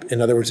 10 cap.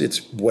 In other words,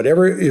 it's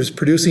whatever is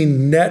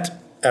producing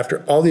net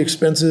after all the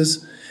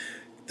expenses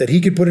that he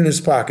could put in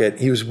his pocket,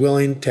 he was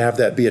willing to have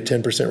that be a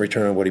 10%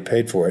 return on what he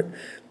paid for it.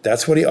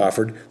 That's what he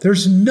offered.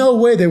 There's no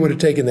way they would have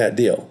taken that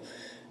deal,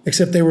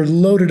 except they were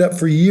loaded up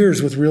for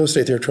years with real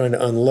estate they were trying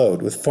to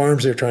unload, with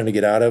farms they were trying to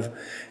get out of.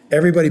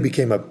 Everybody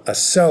became a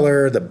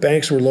seller. The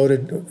banks were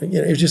loaded.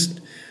 It was just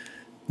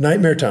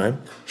nightmare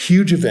time.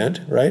 Huge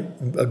event, right?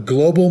 A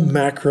global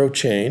macro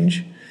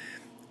change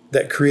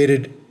that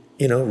created,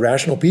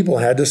 rational people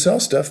had to sell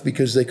stuff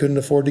because they couldn't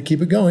afford to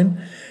keep it going.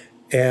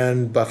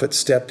 And Buffett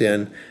stepped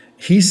in.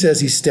 He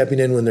says he's stepping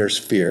in when there's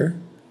fear.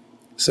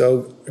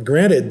 So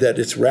granted that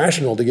it's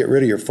rational to get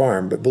rid of your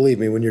farm, but believe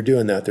me, when you're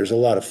doing that, there's a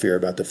lot of fear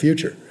about the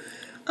future.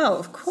 Oh,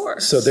 of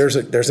course. So there's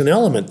an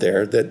element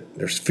there that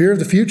there's fear of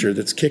the future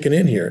that's kicking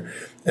in here.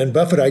 And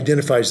Buffett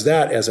identifies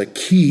that as a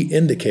key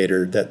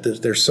indicator that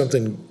there's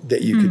something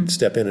that you could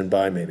step in and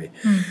buy maybe.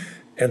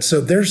 And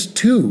so there's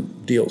two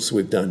deals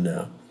we've done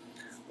now.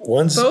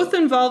 One's both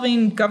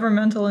involving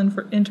governmental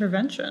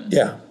intervention.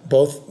 Yeah,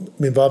 both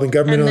involving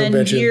governmental intervention.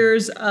 And then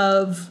years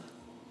of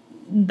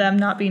them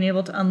not being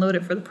able to unload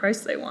it for the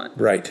price they want.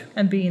 Right.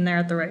 And being there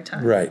at the right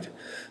time. Right.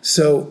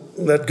 So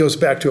that goes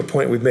back to a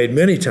point we've made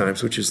many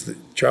times, which is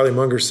Charlie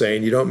Munger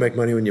saying, you don't make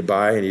money when you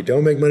buy and you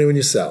don't make money when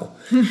you sell.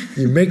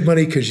 You make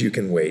money because you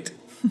can wait.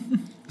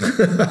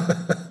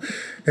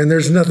 And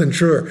there's nothing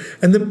truer.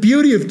 And the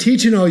beauty of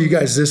teaching all you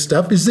guys this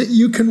stuff is that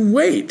you can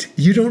wait.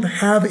 You don't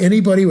have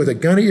anybody with a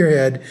gun at your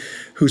head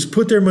who's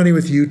put their money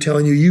with you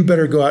telling you, you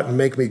better go out and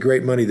make me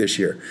great money this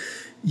year.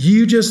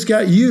 You just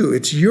got you.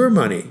 It's your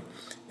money.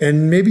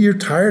 And maybe you're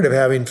tired of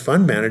having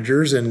fund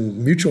managers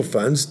and mutual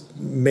funds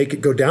make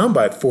it go down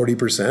by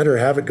 40% or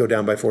have it go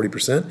down by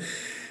 40%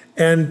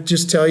 and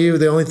just tell you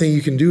the only thing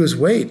you can do is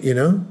wait,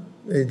 and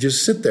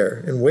just sit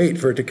there and wait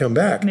for it to come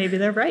back. Maybe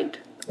they're right.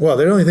 Well,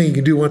 the only thing you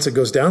can do once it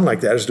goes down like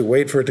that is to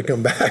wait for it to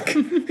come back.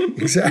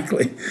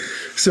 Exactly.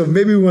 So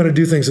maybe we want to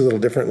do things a little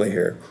differently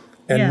here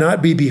and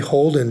not be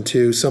beholden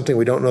to something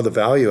we don't know the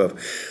value of.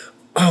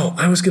 Oh,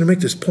 I was going to make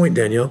this point,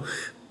 Danielle,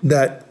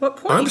 that what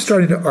point? I'm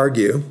starting to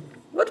argue.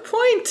 What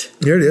point?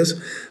 Here it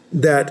is,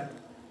 that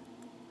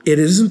it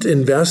isn't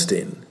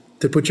investing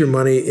to put your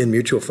money in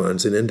mutual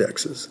funds and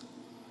indexes.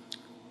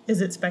 Is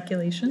it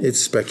speculation? It's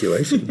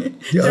speculation.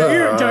 don't you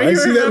I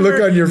see that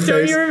look on your face.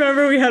 Don't you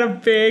remember we had a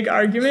big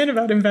argument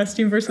about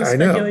investing versus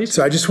speculation? I know.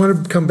 So I just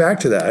want to come back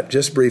to that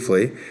just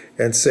briefly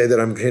and say that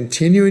I'm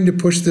continuing to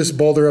push this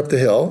boulder up the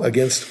hill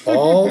against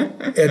all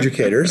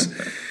educators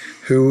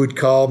who would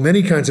call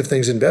many kinds of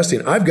things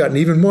investing. I've gotten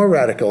even more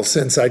radical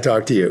since I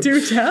talked to you.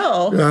 Do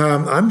tell.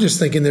 I'm just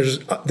thinking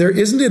there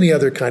isn't any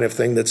other kind of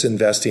thing that's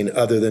investing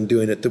other than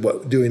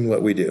doing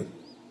what we do.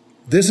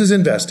 This is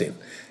investing.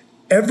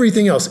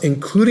 Everything else,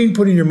 including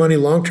putting your money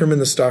long-term in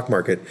the stock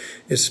market,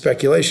 is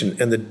speculation.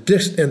 And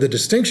the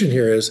distinction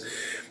here is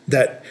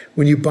that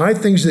when you buy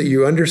things that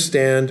you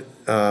understand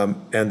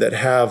and that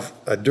have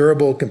a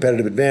durable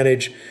competitive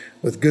advantage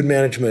with good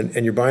management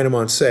and you're buying them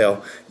on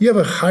sale, you have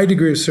a high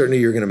degree of certainty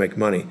you're going to make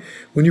money.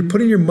 When you're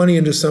putting your money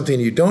into something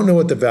you don't know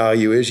what the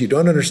value is, you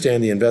don't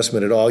understand the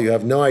investment at all, you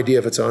have no idea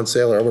if it's on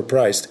sale or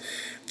overpriced,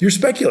 you're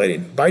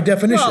speculating by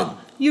definition. Well,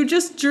 you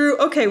just drew,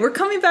 okay, we're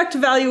coming back to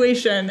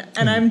valuation,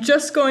 and I'm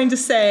just going to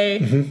say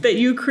that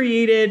you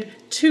created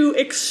two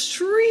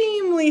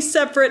extremely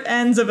separate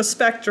ends of a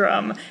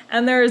spectrum,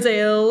 and there is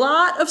a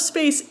lot of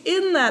space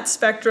in that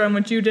spectrum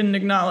which you didn't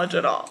acknowledge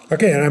at all.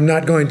 Okay, and I'm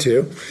not going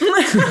to.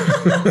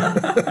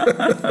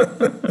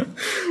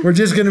 We're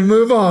just going to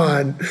move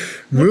on.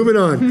 Moving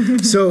on.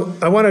 So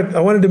I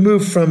wanted to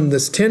move from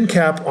this 10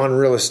 cap on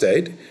real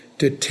estate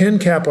to 10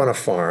 cap on a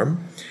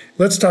farm.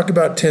 Let's talk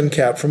about 10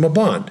 cap from a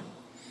bond.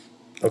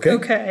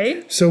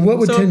 Okay. So what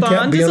would 10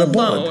 cap be on a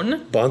bond?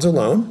 Loan. Bond's a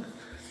loan.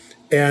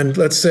 And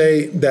let's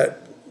say that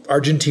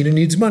Argentina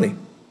needs money.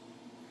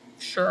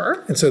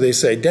 Sure. And so they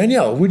say,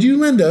 Danielle, would you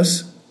lend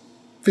us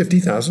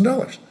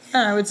 $50,000?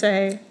 And I would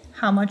say,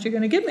 how much you're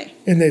going to give me.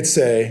 And they'd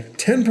say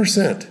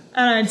 10%.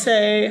 And I'd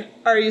say,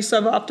 are you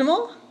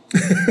suboptimal?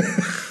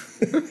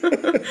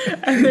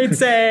 And they'd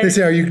say,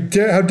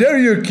 how dare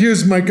you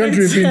accuse my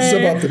country of being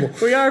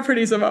suboptimal? We are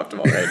pretty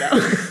suboptimal right now.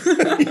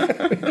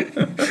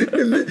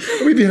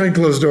 Are we behind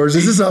closed doors?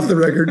 Is this off the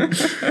record?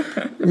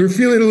 We're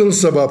feeling a little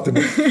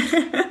suboptimal.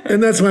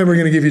 And that's why we're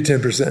going to give you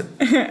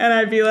 10%. And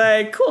I'd be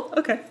like, cool,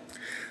 okay.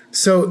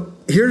 So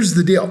here's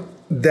the deal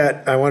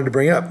that I wanted to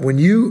bring up. When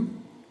you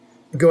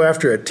go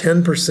after a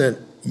 10%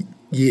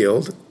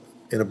 yield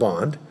in a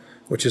bond,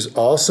 which is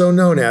also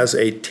known as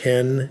a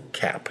 10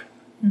 cap,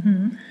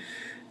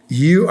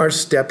 you are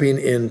stepping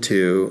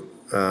into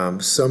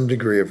some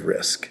degree of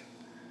risk,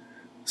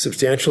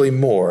 substantially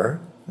more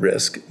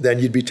risk than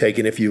you'd be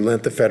taking if you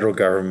lent the federal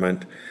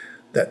government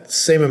that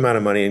same amount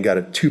of money and got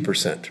a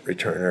 2%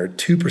 return or a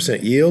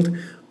 2% yield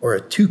or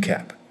a 2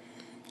 cap,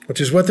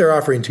 which is what they're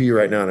offering to you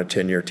right now on a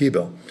 10-year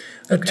T-bill,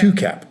 a 2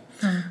 cap.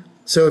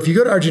 So if you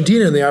go to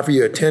Argentina and they offer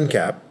you a 10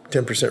 cap,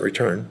 10%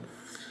 return,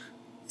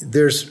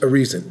 there's a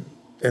reason.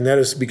 And that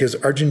is because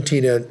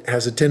Argentina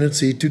has a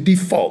tendency to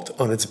default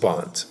on its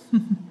bonds,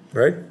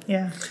 right?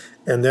 Yeah.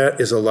 And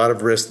that is a lot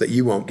of risk that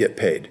you won't get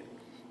paid.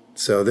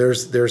 So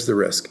there's the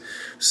risk.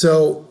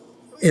 So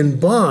in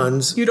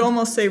bonds... You'd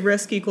almost say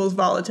risk equals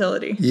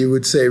volatility. You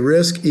would say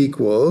risk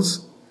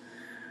equals...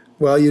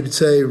 Well, you'd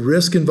say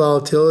risk and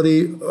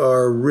volatility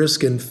or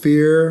risk and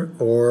fear,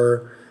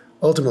 or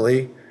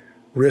ultimately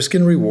risk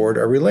and reward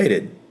are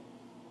related.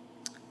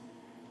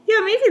 Yeah,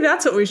 maybe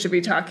that's what we should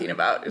be talking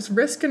about, is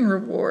risk and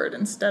reward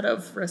instead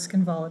of risk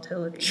and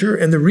volatility. Sure.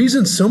 And the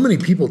reason so many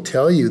people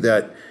tell you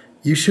that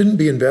you shouldn't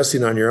be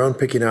investing on your own,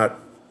 picking out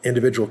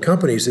individual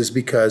companies, is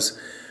because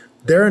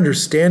their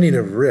understanding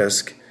of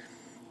risk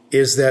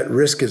is that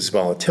risk is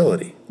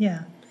volatility.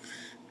 Yeah.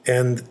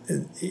 And,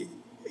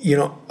 you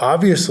know,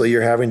 obviously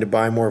you're having to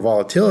buy more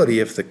volatility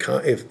if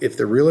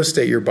the real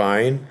estate you're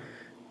buying,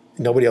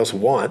 nobody else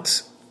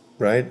wants.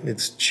 Right?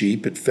 It's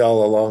cheap. It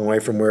fell a long way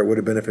from where it would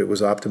have been if it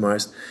was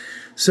optimized.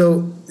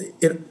 So,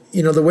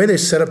 the way they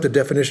set up the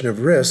definition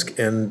of risk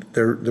and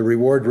the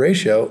reward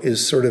ratio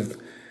is sort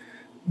of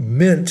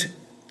meant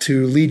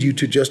to lead you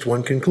to just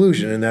one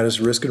conclusion, and that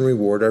is risk and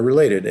reward are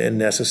related, and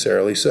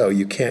necessarily so.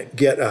 You can't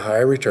get a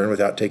higher return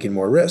without taking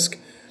more risk.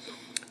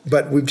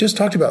 But we've just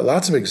talked about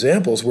lots of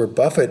examples where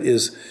Buffett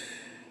is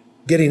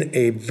getting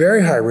a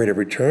very high rate of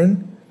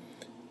return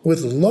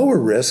with lower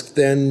risk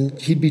than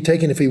he'd be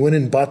taking if he went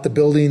and bought the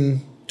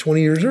building 20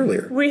 years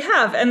earlier. We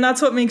have, and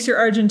that's what makes your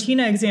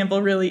Argentina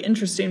example really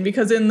interesting,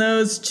 because in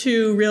those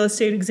two real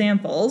estate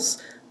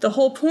examples, the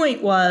whole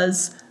point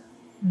was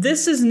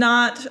this is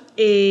not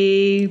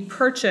a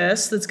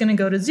purchase that's going to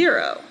go to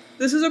zero.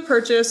 This is a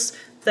purchase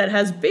that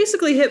has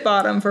basically hit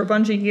bottom for a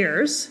bunch of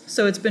years,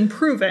 so it's been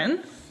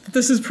proven that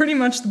this is pretty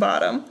much the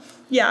bottom.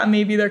 Yeah,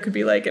 maybe there could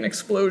be like an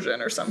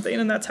explosion or something,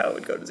 and that's how it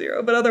would go to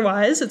zero. But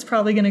otherwise, it's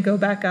probably going to go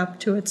back up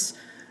to its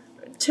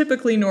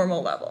typically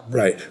normal level.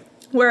 Right.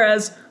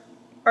 Whereas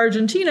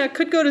Argentina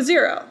could go to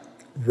zero.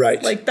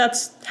 Right. Like,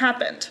 that's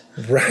happened.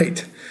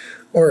 Right.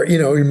 Or,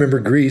 remember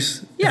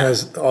Greece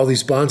has all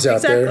these bonds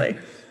out there,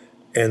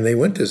 and they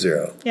went to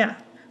zero. Yeah.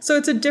 So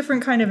it's a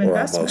different kind of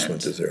investment. Or almost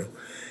went to zero.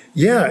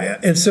 Yeah,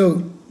 and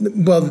so,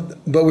 but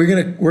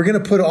we're gonna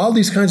put all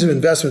these kinds of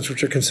investments,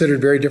 which are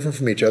considered very different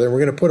from each other, and we're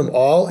gonna put them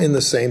all in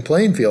the same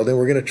playing field, and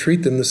we're gonna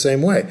treat them the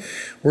same way.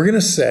 We're gonna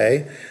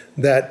say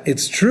that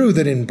it's true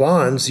that in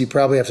bonds you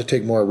probably have to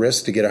take more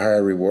risk to get a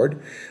higher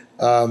reward,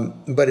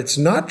 but it's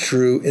not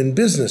true in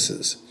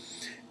businesses.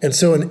 And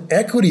so an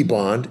equity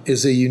bond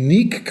is a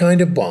unique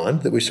kind of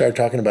bond that we started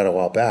talking about a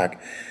while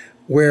back,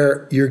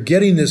 where you're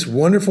getting this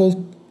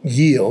wonderful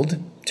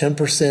yield,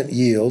 10%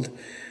 yield,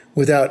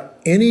 without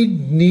any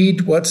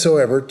need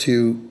whatsoever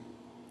to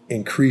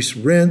increase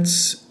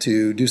rents,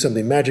 to do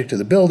something magic to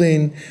the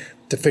building,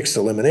 to fix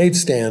the lemonade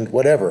stand,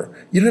 whatever.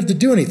 You don't have to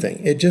do anything.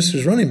 It just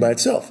is running by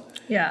itself.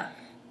 Yeah.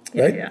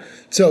 Right? Yeah.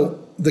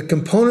 So the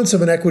components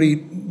of an equity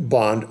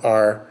bond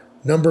are,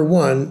 number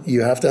one,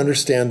 you have to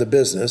understand the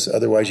business.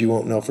 Otherwise, you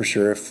won't know for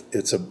sure if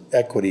it's an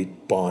equity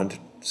bond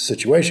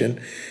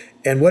situation.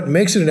 And what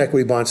makes it an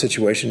equity bond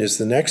situation is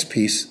the next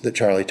piece that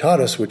Charlie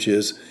taught us, which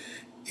is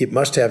it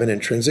must have an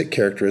intrinsic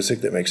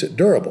characteristic that makes it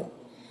durable.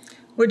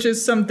 Which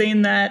is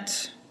something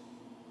that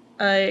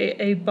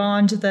a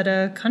bond that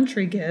a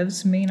country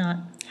gives may not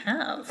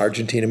have.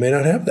 Argentina may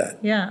not have that.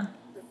 Yeah.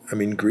 I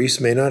mean, Greece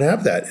may not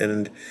have that.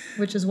 And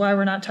which is why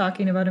we're not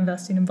talking about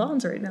investing in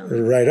bonds right now.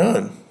 Right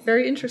on.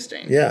 Very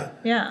interesting. Yeah.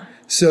 Yeah.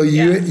 So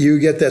you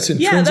get this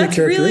intrinsic characteristic. Yeah, that's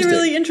really,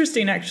 really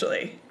interesting,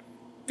 actually.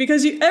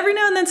 Because every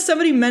now and then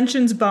somebody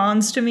mentions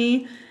bonds to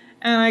me,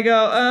 and I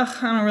go, I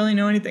don't really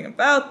know anything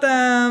about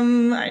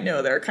them. I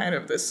know they're kind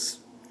of this...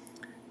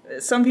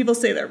 Some people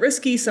say they're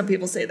risky. Some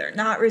people say they're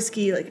not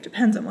risky. Like, it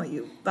depends on what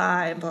you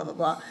buy and blah, blah,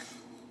 blah.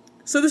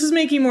 So this is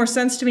making more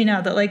sense to me now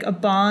that, like, a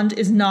bond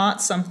is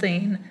not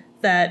something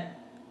that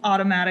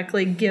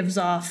automatically gives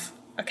off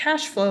a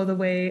cash flow the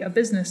way a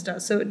business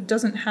does. So it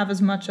doesn't have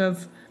as much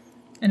of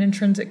an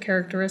intrinsic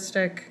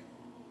characteristic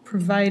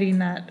providing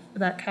that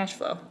cash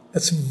flow.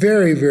 That's a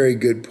very, very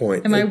good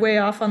point. Am I way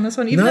off on this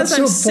one? Even as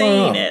I'm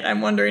saying it, I'm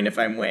wondering if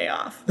I'm way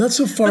off. Not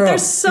so far off. But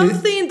there's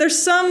something,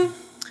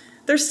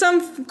 there's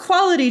some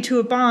quality to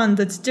a bond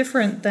that's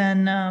different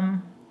than,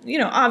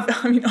 besides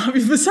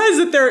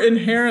that they're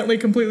inherently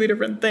completely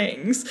different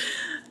things,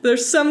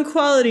 there's some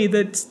quality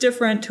that's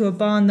different to a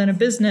bond than a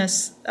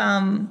business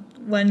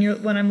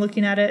when I'm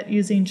looking at it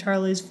using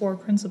Charlie's 4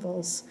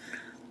 principles.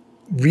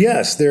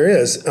 Yes, there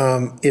is.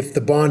 If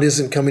the bond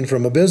isn't coming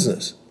from a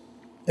business.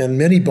 And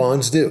many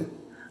bonds do.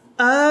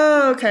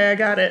 Oh, okay, I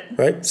got it.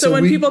 Right. So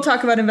when people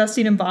talk about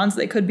investing in bonds,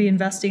 they could be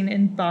investing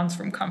in bonds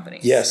from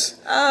companies. Yes.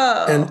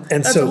 Oh,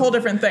 and that's a whole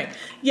different thing.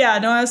 Yeah,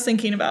 no, I was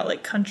thinking about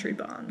like country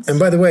bonds. And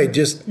by the way,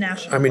 just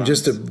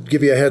bonds. to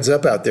give you a heads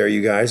up out there,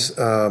 you guys,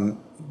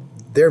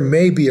 there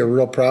may be a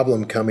real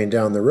problem coming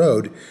down the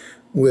road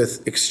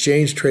with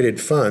exchange traded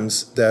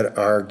funds that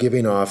are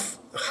giving off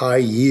high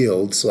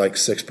yields, like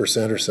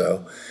 6% or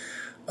so,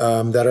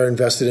 that are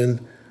invested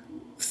in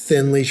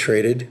thinly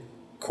traded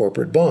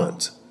corporate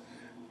bonds.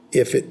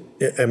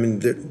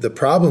 The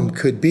problem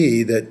could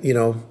be that,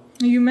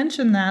 you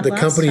mentioned that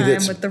last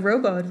time with the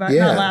robo-advisor.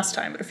 Not last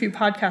time, but a few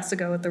podcasts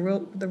ago with the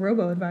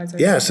robo-advisor.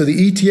 Yeah, so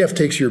the ETF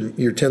takes your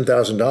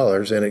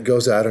 $10,000 and it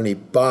goes out and he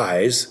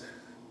buys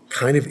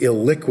kind of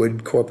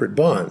illiquid corporate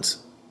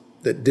bonds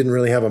that didn't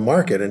really have a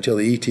market until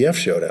the ETF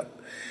showed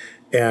up.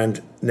 And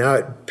now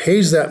it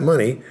pays that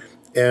money.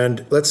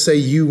 And let's say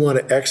you want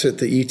to exit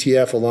the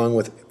ETF along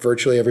with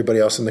virtually everybody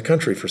else in the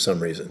country for some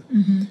reason.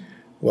 Mm-hmm.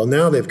 Well,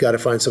 now they've got to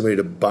find somebody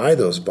to buy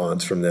those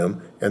bonds from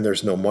them, and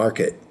there's no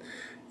market,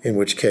 in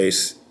which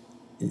case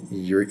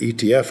your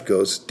ETF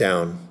goes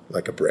down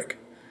like a brick.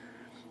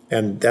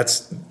 And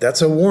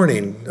that's a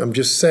warning. I'm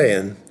just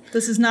saying.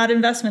 This is not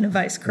investment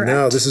advice, correct?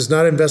 No, this is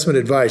not investment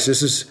advice.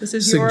 This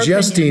is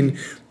suggesting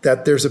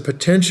that there's a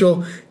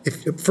potential.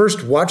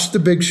 First, watch The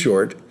Big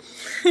Short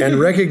and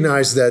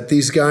recognize that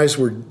these guys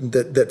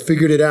that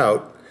figured it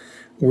out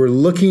were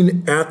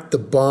looking at the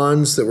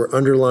bonds that were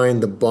underlying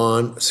the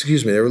bond.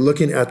 They were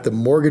looking at the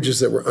mortgages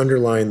that were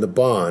underlying the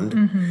bond,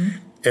 mm-hmm.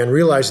 and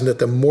realizing that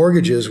the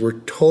mortgages were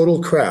total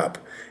crap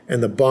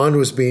and the bond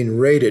was being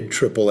rated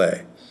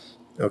AAA.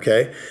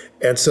 Okay?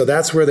 And so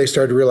that's where they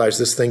started to realize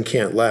this thing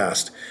can't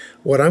last.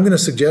 What I'm going to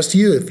suggest to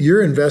you, if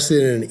you're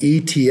invested in an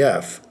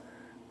ETF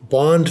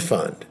bond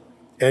fund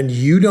and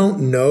you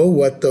don't know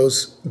what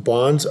those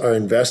bonds are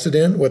invested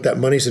in, what that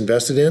money's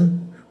invested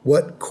in,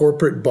 what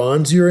corporate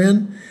bonds you're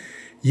in,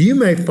 you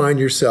may find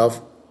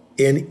yourself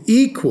in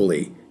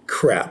equally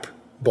crap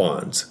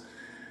bonds.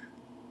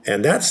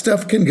 And that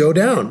stuff can go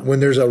down. When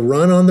there's a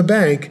run on the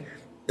bank,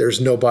 there's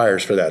no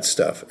buyers for that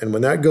stuff. And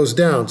when that goes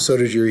down, so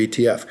does your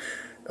ETF.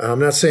 I'm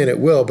not saying it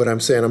will, but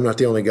I'm saying I'm not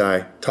the only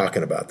guy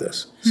talking about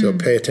this. So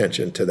pay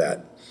attention to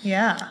that.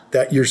 Yeah.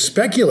 That you're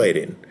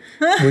speculating.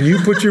 When you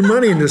put your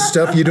money into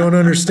stuff you don't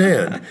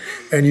understand.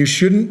 And you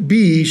shouldn't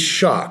be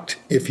shocked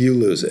if you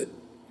lose it.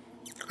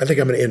 I think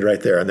I'm going to end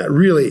right there on that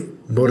really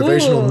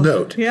motivational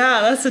note.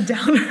 Yeah, that's a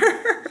downer.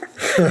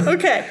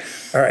 Okay.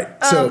 All right.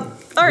 So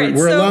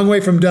we're a long way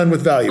from done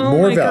with value.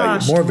 More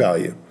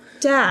value.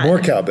 Dad. More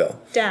cowbell.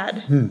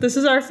 Dad, this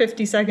is our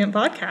 50-second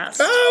podcast.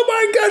 Oh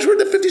my gosh, we're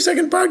in the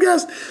 50-second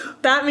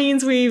podcast. That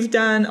means we've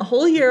done a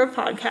whole year of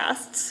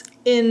podcasts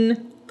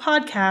in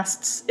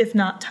podcasts, if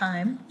not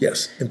time.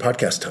 Yes, in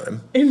podcast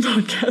time. In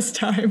podcast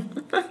time.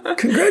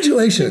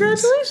 Congratulations.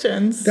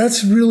 Congratulations.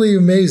 That's really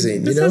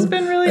amazing. This has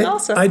been really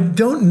awesome. I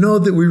don't know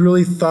that we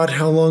really thought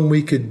how long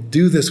we could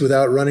do this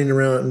without running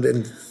around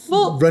and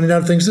running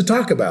out of things to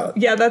talk about.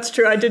 Yeah, that's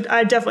true. I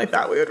definitely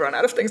thought we would run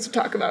out of things to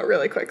talk about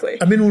really quickly.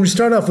 I mean, when we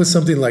start off with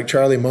something like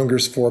Charlie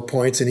Munger's 4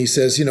 points and he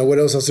says, what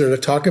else is there to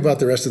talk about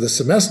the rest of the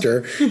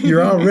semester?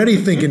 You're already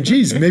thinking,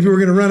 geez, maybe we're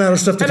going to run out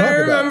of stuff to talk about.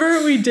 And I remember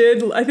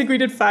I think we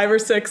did 5 or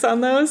 6 on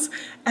those.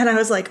 And I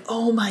was like,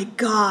 oh my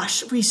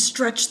gosh, we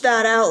stretched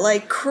that out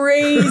like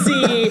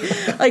crazy.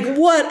 Like,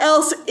 what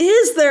else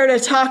is there to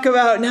talk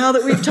about now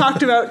that we've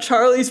talked about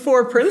Charlie's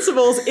 4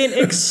 principles in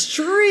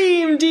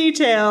extreme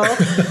detail?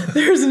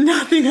 There's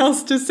nothing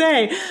else to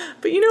say.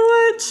 But you know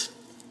what?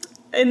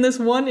 In this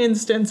one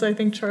instance, I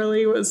think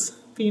Charlie was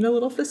being a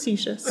little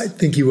facetious. I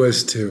think he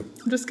was too.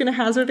 I'm just going to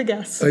hazard a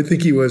guess. I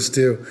think he was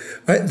too.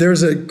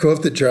 There's a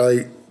quote that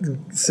Charlie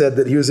said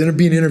that he was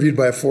being interviewed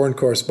by a foreign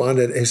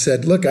correspondent. He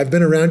said, look, I've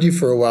been around you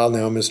for a while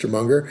now, Mr.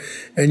 Munger,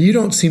 and you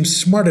don't seem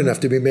smart enough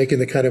to be making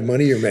the kind of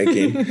money you're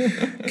making.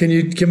 Can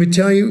you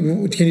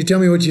tell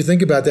me what you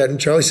think about that? And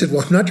Charlie said,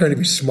 well, I'm not trying to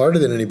be smarter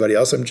than anybody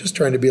else. I'm just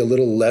trying to be a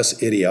little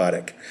less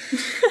idiotic.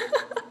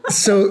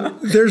 So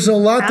there's a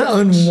lot to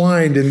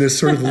unwind in this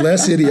sort of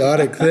less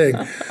idiotic thing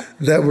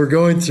that we're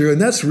going through.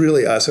 And that's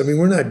really us. I mean,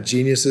 we're not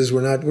geniuses.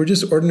 We're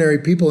just ordinary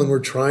people. And we're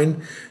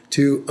trying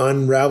to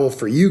unravel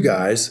for you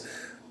guys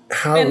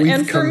how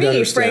we've come to understand that.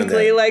 And for me,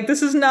 frankly, like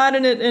this is not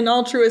an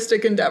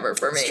altruistic endeavor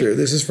for me. It's true.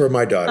 This is for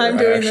my daughter. I'm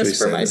doing this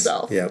for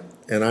myself. Yeah.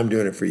 And I'm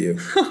doing it for you.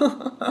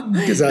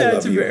 Because I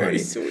love you, honey.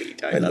 That's very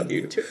sweet. I love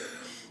you too.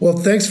 Well,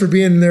 thanks for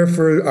being there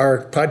for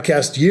our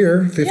podcast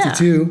year,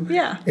 52.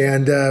 Yeah.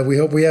 And we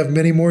hope we have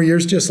many more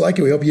years just like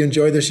it. We hope you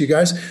enjoy this, you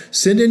guys.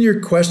 Send in your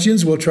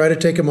questions. We'll try to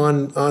take them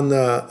on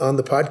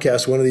the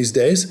podcast one of these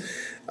days.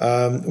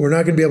 We're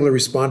not going to be able to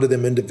respond to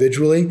them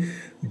individually,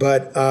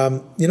 but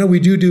we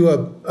do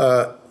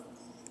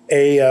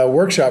a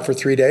workshop for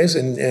 3 days,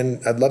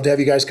 and I'd love to have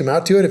you guys come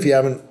out to it. If you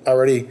haven't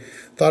already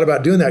thought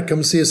about doing that,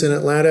 come see us in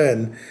Atlanta,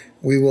 and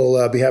we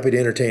will be happy to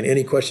entertain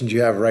any questions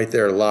you have right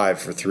there live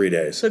for 3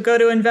 days. So go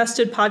to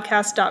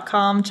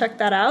investedpodcast.com, check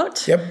that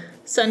out. Yep.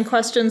 Send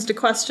questions to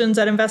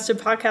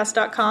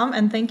questions@investedpodcast.com.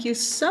 And thank you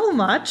so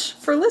much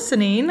for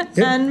listening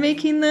and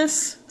making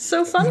this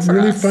so fun for us.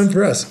 Really fun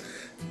for us.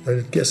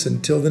 I guess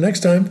until the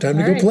next time, time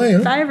to go play.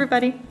 Huh? Bye,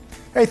 everybody.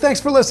 Hey,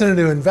 thanks for listening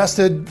to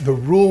Invested, the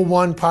Rule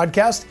One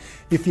podcast.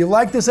 If you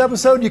like this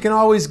episode, you can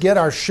always get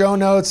our show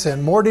notes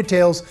and more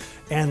details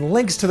and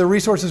links to the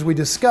resources we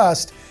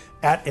discussed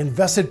at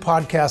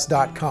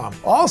investedpodcast.com.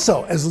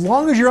 Also, as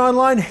long as you're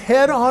online,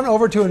 head on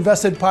over to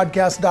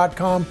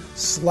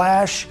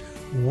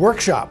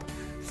investedpodcast.com/workshop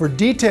for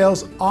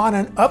details on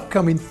an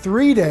upcoming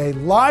 3-day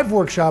live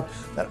workshop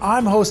that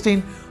I'm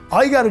hosting.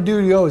 All you got to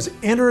do is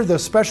enter the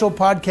special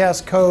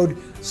podcast code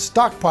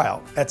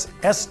STOCKPILE, that's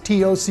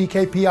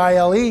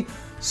STOCKPILE,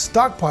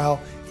 STOCKPILE,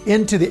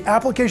 into the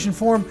application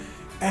form,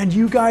 and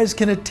you guys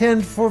can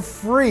attend for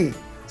free.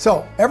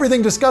 So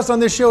everything discussed on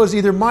this show is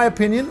either my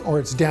opinion or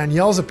it's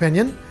Danielle's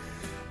opinion,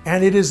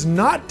 and it is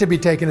not to be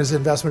taken as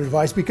investment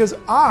advice because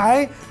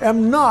I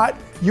am not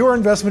your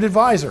investment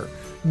advisor,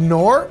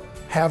 nor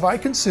have I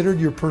considered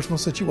your personal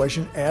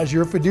situation as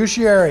your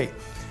fiduciary.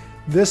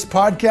 This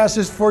podcast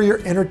is for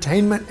your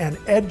entertainment and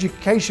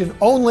education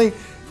only,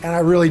 and I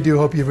really do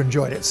hope you've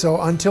enjoyed it.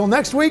 So until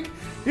next week,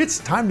 it's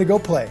time to go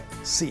play.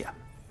 See ya.